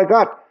 look what I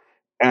got.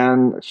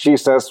 And she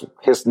says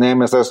his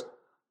name and says,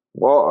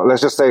 well,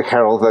 let's just say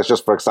Harold. Let's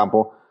just, for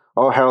example,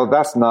 oh, Harold,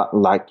 that's not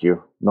like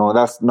you. No,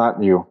 that's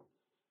not you.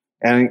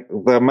 And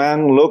the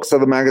man looks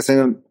at the magazine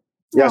and,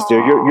 yes,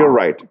 dear, you're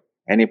right.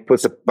 And he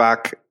puts it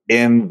back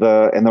in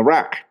the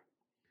rack.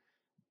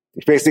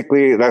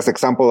 Basically, that's an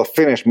example of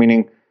finish,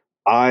 meaning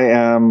I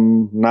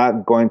am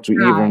not going to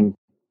even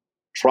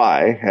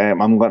try.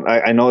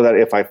 I know that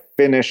if I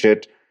finish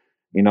it,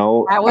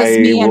 that was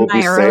me in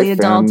my early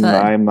adulthood.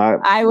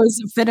 I was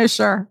a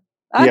finisher.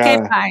 Okay,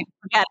 fine.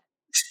 Forget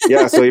it.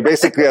 Yeah. So you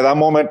basically at that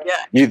moment,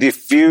 you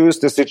diffuse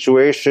the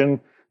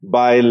situation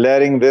by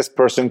letting this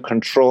person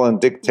control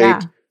and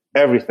dictate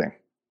everything.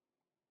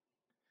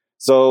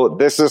 So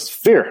this is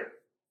fear.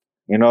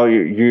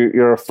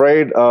 You're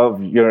afraid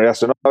of your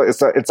yes or no.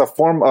 It's a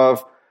form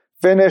of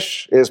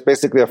finish is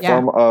basically a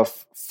form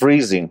of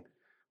freezing,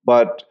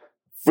 but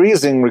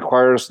freezing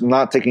requires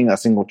not taking a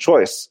single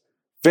choice.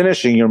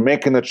 Finishing, you're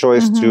making the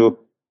choice to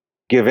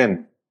give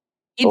in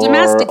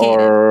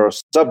or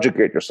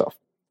subjugate yourself.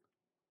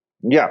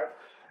 Yeah.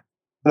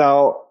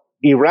 Now,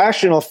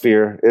 irrational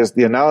fear is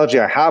the analogy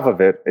I have of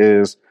it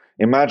is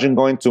imagine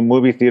going to a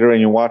movie theater and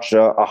you watch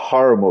a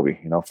horror movie.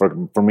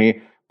 For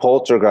me,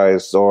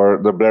 Poltergeist or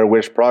the Blair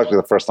Witch Project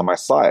the first time I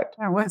saw it.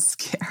 That was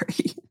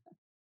scary.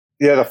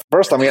 Yeah, the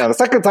first time, The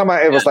second time,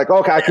 it was like,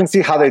 okay, I can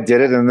see how they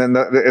did it. And then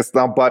it's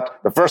not, but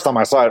the first time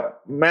I saw it,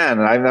 man,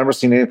 I've never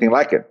seen anything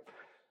like it.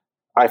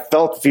 I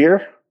felt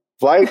fear,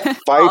 flight,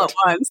 fight,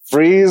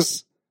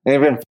 freeze, and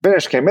even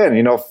finish came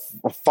in.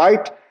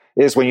 Fight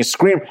is when you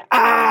scream,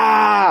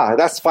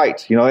 that's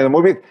fight. In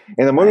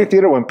the movie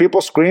theater, when people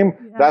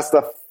scream, that's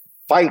the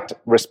fight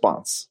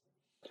response.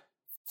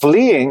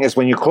 Fleeing is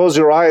when you close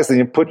your eyes and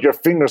you put your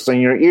fingers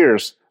on your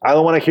ears. I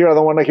don't want to hear. I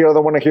don't want to hear. I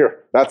don't want to hear.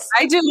 That's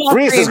I do love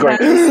freeze is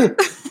going,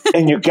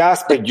 and you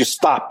gasp and you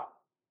stop.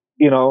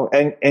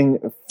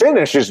 And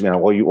finish is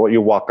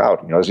you walk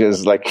out. It's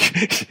just like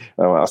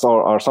or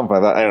something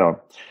like that. I don't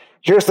know.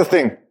 Here's the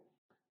thing: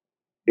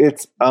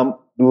 it's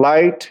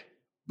light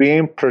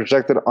being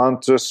projected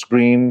onto a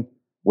screen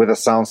with a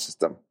sound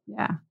system.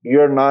 Yeah,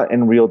 you're not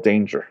in real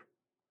danger,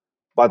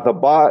 but the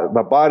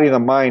body, the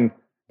mind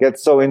get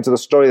so into the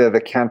story that they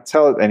can't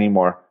tell it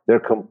anymore.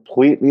 They're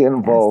completely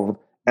involved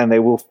and they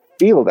will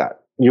feel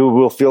that. You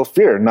will feel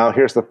fear. Now,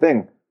 here's the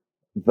thing.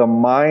 The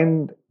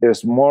mind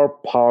is more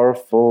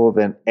powerful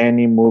than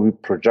any movie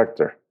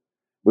projector.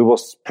 We will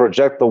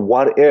project the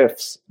what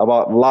ifs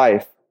about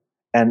life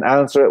and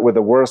answer it with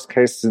the worst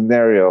case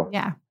scenario.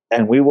 Yeah.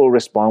 And we will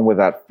respond with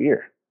that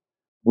fear.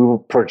 We will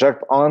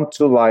project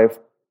onto life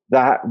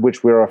that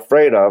which we're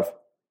afraid of,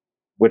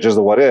 which is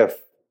the what if,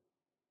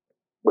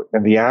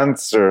 and the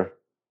answer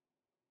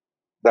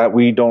that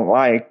we don't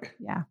like.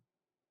 Yeah.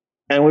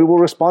 And we will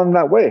respond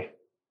that way.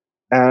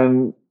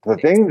 And the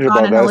danger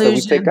about that is that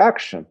we take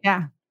action.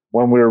 Yeah.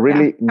 When we're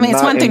really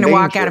it's one thing to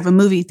walk out of a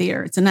movie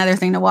theater. It's another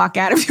thing to walk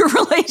out of your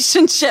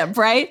relationship,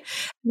 right?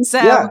 So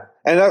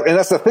and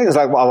that's the thing. Is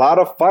like a lot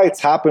of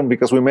fights happen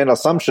because we made an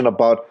assumption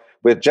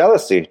with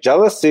jealousy.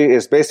 Jealousy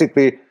is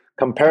basically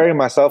comparing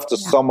myself to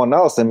someone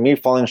else and me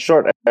falling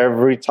short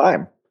every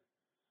time.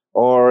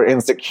 Or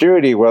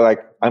insecurity where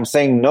like I'm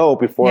saying no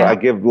before I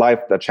give life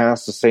the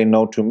chance to say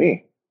no to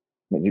me.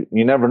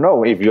 You never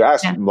know. If you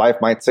ask, life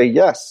might say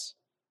yes.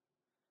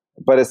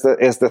 But it's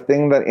the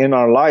thing that in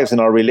our lives, in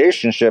our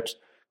relationships,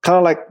 kind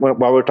of like while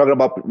we were talking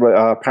about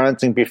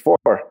parenting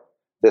before,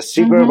 the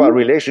secret about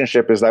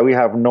relationship is that we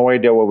have no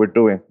idea what we're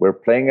doing. We're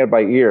playing it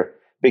by ear,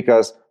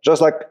 because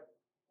just like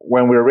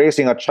when we're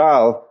raising a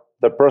child,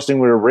 the person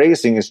we're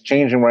raising is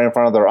changing right in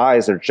front of their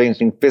eyes. They're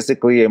changing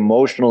physically,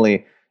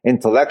 emotionally,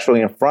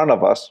 intellectually in front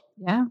of us.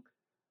 Yeah.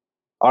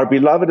 Our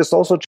beloved is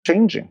also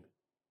changing.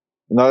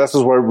 This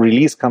is where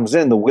release comes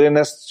in, the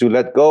willingness to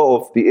let go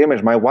of the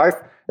image. My wife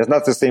is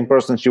not the same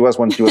person she was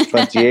when she was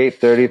 28,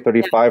 30,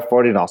 35,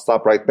 40, and I'll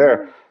stop right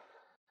there.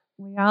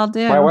 We all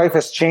do. My wife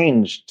has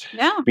changed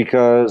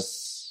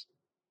because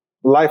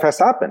life has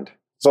happened.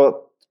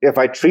 So if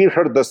I treat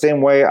her the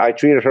same way I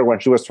treated her when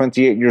she was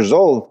 28 years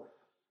old,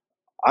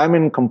 I'm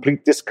in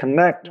complete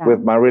disconnect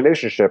with my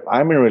relationship.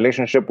 I'm in a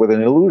relationship with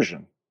an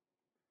illusion.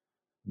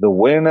 The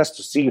willingness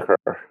to see her,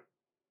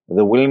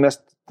 the willingness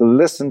to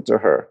listen to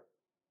her,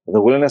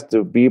 the willingness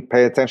to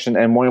pay attention,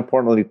 and more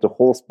importantly, to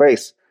hold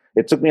space.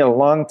 It took me a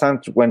long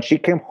time when she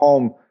came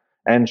home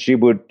and she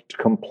would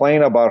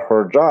complain about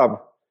her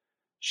job.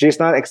 She's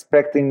not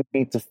expecting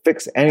me to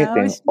fix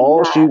anything.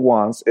 All she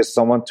wants is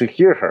someone to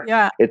hear her.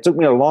 Yeah. It took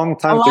me a long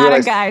time to realize. A lot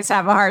of guys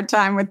have a hard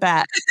time with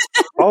that.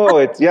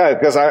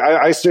 Because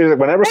I see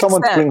whenever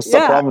someone brings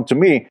a problem to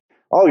me,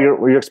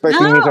 you're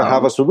expecting me to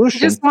have a solution.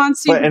 She just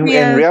wants you but in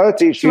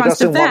reality, she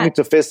doesn't want me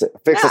to fix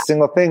a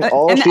single thing.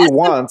 All she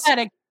wants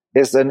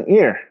is an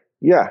ear.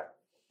 Yeah.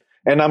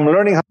 And I'm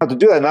learning how to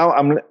do that. Now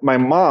my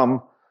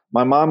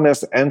mom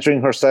is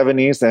entering her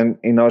 70s, and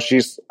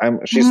she's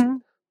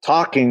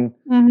talking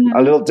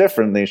a little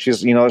differently.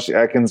 She's,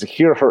 I can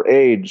hear her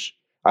age.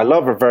 I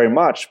love her very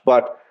much,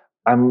 but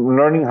I'm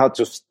learning how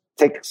to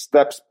take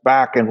steps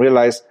back and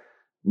realize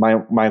my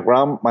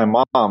mom,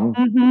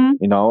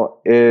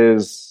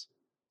 is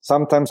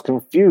sometimes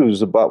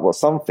confused about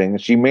something.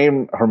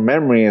 Her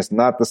memory is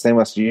not the same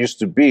as she used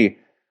to be.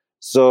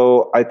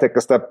 So I take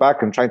a step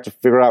back and try to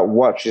figure out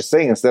what she's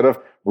saying instead of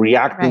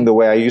reacting the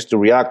way I used to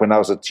react when I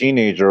was a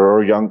teenager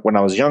or when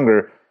I was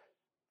younger.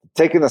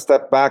 Taking a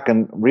step back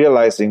and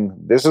realizing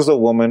this is a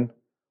woman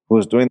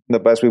who's doing the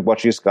best with what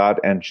she's got,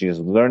 and she's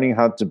learning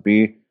how to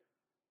be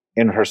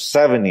in her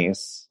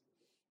 70s,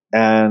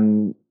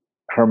 and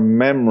her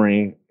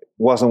memory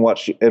wasn't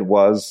what it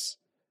was.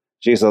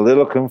 She's a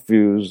little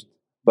confused,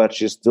 but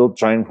she's still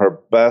trying her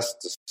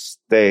best to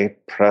stay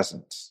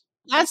present.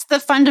 That's the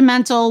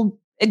fundamental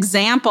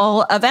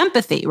example of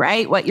empathy,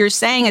 right? What you're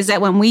saying is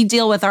that when we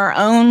deal with our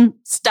own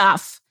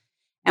stuff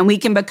and we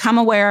can become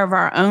aware of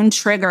our own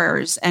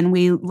triggers and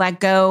we let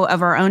go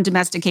of our own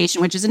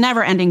domestication, which is a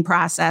never ending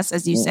process,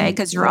 as you say,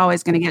 because you're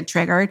always going to get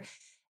triggered.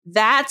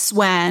 That's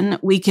when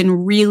we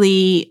can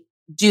really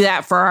do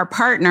that for our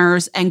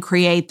partners and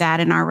create that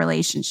in our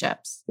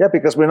relationships. Yeah,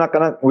 because we're not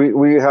going to,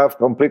 we have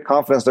complete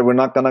confidence that we're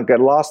not going to get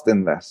lost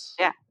in this.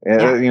 Yeah.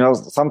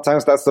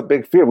 Sometimes that's the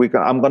big fear.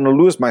 I'm going to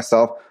lose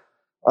myself.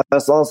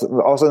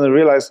 Also then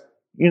realize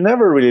you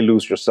never really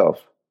lose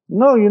yourself.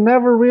 No, you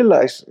never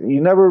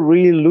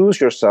really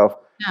lose yourself.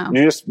 No.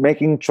 You're just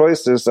making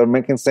choices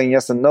or saying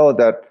yes and no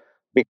that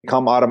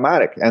become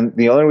automatic. And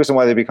the only reason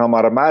why they become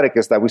automatic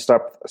is that we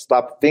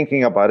stop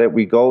thinking about it.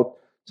 We go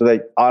to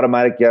the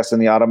automatic yes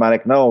and the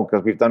automatic no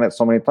because we've done it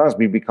so many times.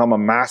 We become a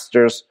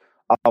masters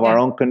of our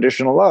own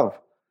conditional love.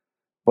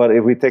 But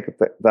if we take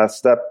that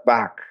step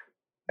back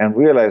and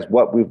realize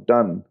what we've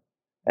done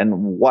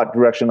and what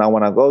direction I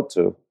want to go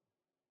to,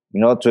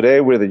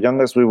 today we're the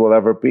youngest we will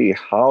ever be.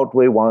 How do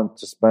we want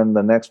to spend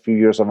the next few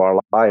years of our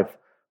life?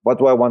 What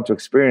do I want to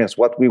experience?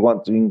 What do we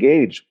want to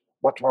engage?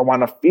 What do I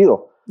want to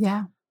feel?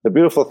 Yeah. The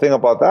beautiful thing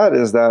about that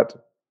is that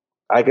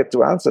I get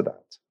to answer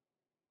that,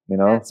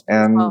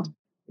 and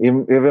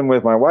even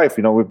with my wife,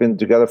 we've been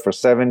together for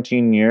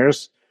 17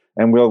 years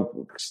and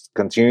we'll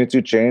continue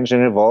to change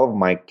and evolve.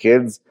 My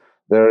kids,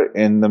 they're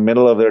in the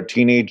middle of their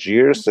teenage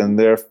years and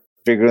they're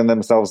figuring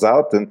themselves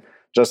out. And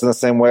just in the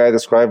same way I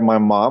describe my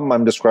mom,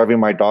 I'm describing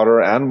my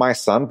daughter and my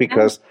son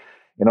because,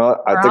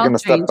 I've taken a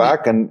step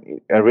back and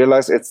I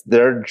realize it's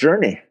their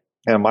journey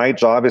and my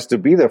job is to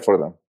be there for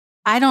them.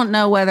 I don't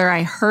know whether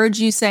I heard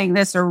you saying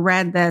this or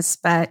read this,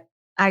 but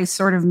I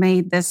sort of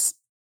made this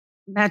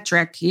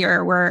metric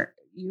here where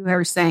you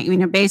were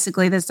saying,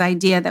 basically this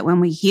idea that when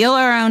we heal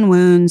our own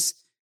wounds,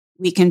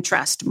 we can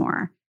trust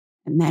more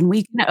and then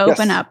we can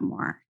open up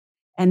more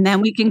and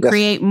then we can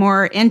create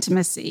more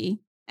intimacy.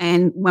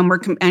 And when we're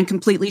and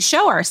completely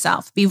show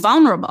ourselves, be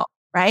vulnerable,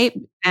 right?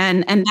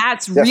 And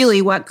that's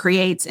really what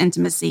creates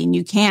intimacy. And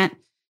you can't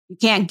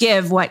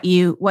give what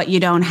you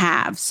don't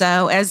have.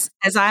 So as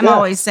I'm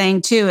always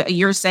saying too,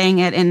 you're saying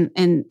it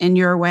in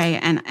your way,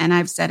 and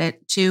I've said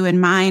it too in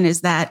mine,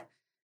 is that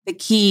the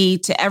key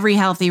to every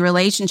healthy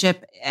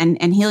relationship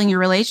and healing your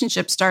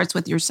relationship starts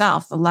with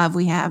yourself. The love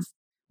we have,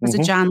 was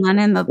it John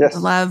Lennon? The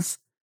love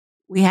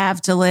we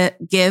have to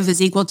give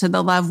is equal to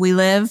the love we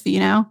live.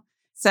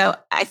 So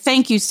I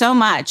thank you so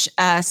much.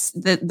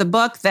 The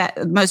book,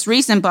 that most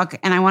recent book,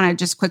 and I want to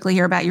just quickly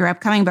hear about your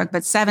upcoming book,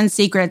 but 7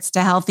 Secrets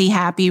to Healthy,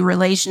 Happy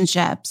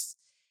Relationships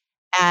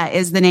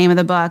is the name of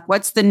the book.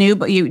 What's the new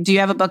book? Do you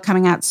have a book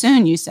coming out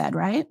soon, you said,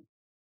 right?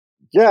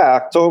 Yeah,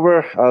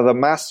 October, The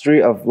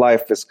Mastery of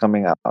Life is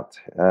coming out.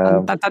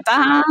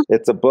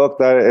 It's a book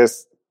that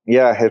is,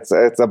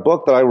 it's a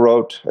book that I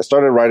wrote. I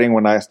started writing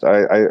when I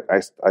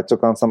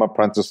took on some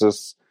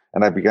apprentices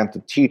and I began to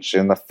teach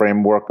in the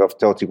framework of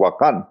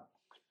Teotihuacan.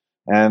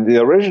 And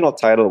the original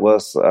title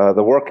was,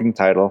 the working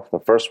title, the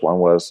first one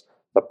was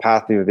The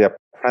Path of the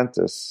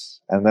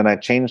Apprentice. And then I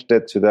changed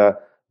it to the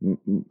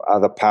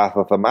Path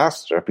of the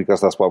Master,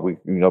 because that's what we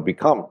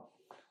become.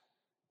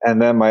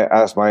 And then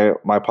as my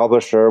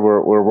publisher,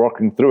 we're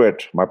working through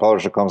it. My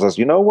publisher comes and says,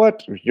 you know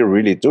what you're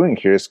really doing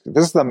here is,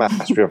 this is the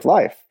mastery of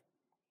life.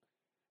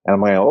 And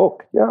I'm like, oh,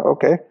 yeah,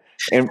 okay.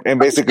 And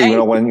basically,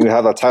 when you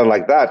have a title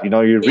like that,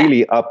 you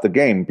really up the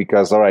game,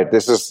 because, all right,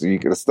 this is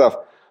the stuff.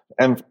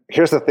 And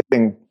here's the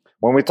thing.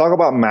 When we talk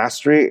about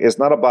mastery, it's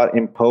not about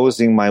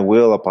imposing my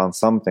will upon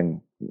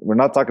something. We're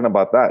not talking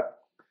about that.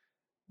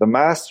 The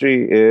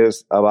mastery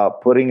is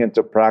about putting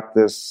into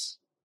practice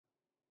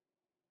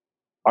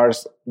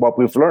what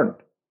we've learned.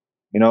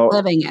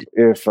 Living it.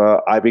 If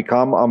I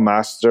become a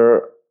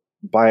master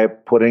by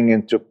putting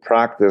into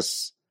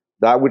practice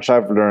that which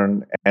I've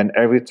learned, and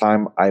every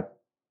time I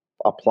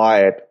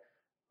apply it,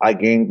 I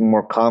gain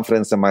more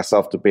confidence in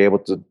myself to be able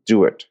to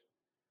do it,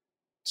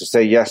 to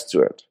say yes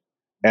to it.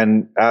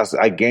 And as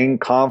I gain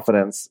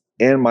confidence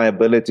in my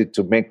ability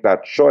to make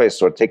that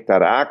choice or take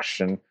that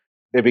action,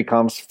 it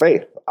becomes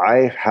faith.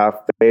 I have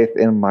faith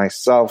in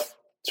myself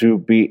to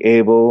be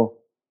able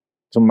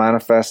to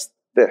manifest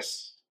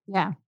this.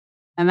 Yeah.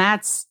 And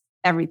that's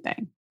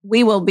everything.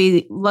 We will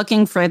be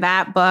looking for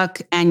that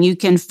book, and you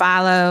can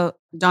follow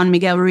Don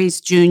Miguel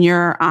Ruiz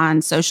Jr.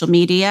 on social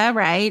media,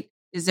 right?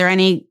 Is there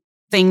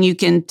anything you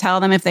can tell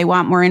them if they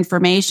want more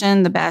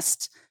information, the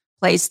best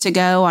place to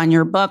go on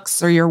your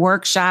books or your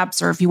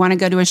workshops, or if you want to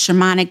go to a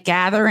shamanic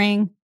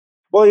gathering?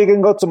 Well, you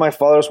can go to my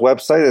father's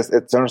website.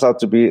 It turns out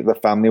to be the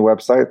family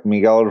website,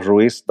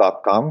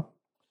 miguelruiz.com.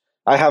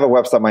 I have a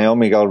website, my own,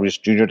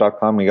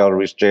 miguelruizjr.com,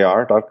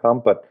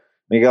 miguelruizjr.com, but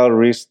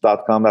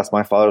miguelruiz.com, that's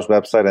my father's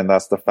website, and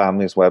that's the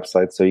family's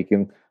website. So you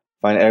can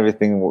find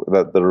everything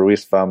that the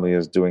Ruiz family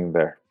is doing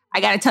there. I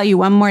got to tell you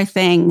one more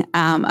thing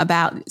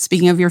about,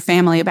 speaking of your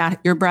family, about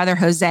your brother,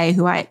 Jose,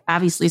 who I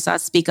obviously saw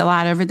speak a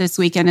lot over this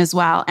weekend as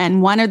well.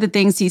 And one of the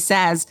things he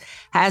says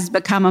has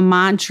become a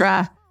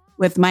mantra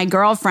with my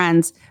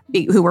girlfriends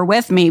who were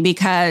with me,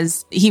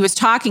 because he was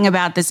talking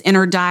about this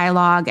inner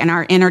dialogue and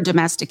our inner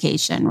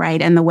domestication,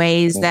 right? And the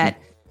ways that,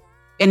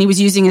 and he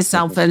was using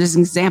himself as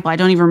an example. I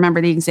don't even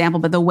remember the example,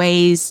 but the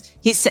ways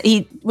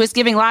he was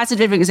giving lots of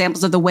different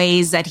examples of the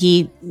ways that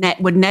he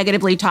would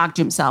negatively talk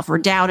to himself or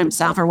doubt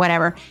himself or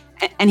whatever.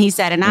 And he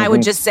said, and I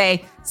would just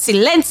say,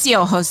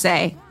 silencio,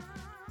 Jose.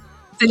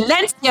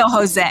 Silencio,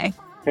 Jose.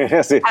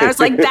 I was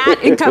like, that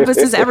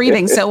encompasses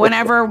everything. So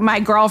whenever my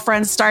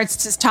girlfriend starts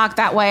to talk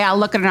that way, I'll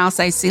look at her and I'll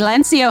say,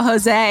 silencio,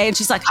 Jose. And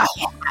she's like, oh,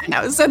 yeah, I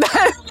know. So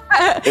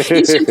that,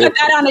 you should put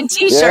that on a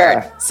t-shirt.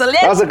 Yeah.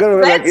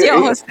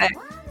 Silencio, Jose.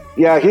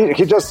 Yeah,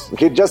 he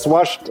just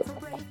watched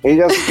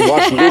Luca,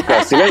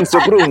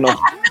 Silencio Bruno.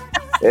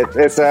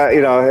 It's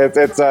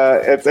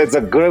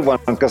a good one,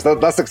 because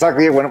that's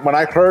exactly it. When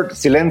I heard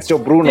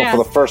Silencio Bruno for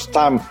the first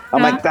time,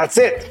 I'm like, that's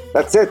it.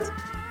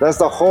 That's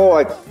the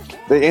whole,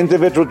 the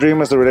individual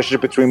dream is the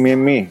relationship between me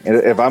and me.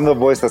 If I'm the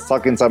voice that's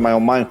talking inside my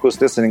own mind,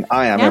 who's listening?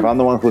 I am. If I'm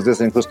the one who's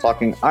listening, who's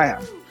talking? I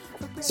am.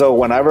 So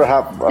whenever a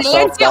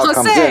self-doubt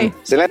comes in,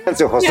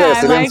 Silencio Jose,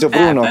 Silencio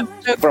Bruno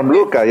from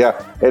Luca,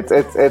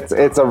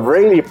 it's a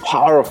really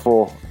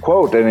powerful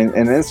quote and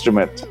an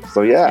instrument.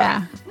 So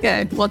yeah,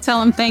 good. Well,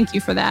 tell him thank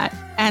you for that,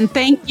 and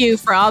thank you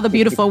for all the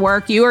beautiful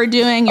work you are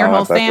doing. Your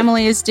whole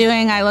family is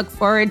doing. I look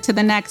forward to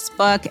the next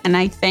book, and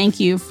I thank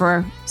you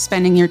for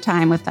spending your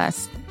time with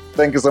us.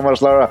 Thank you so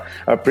much, Laura.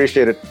 I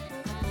appreciate it.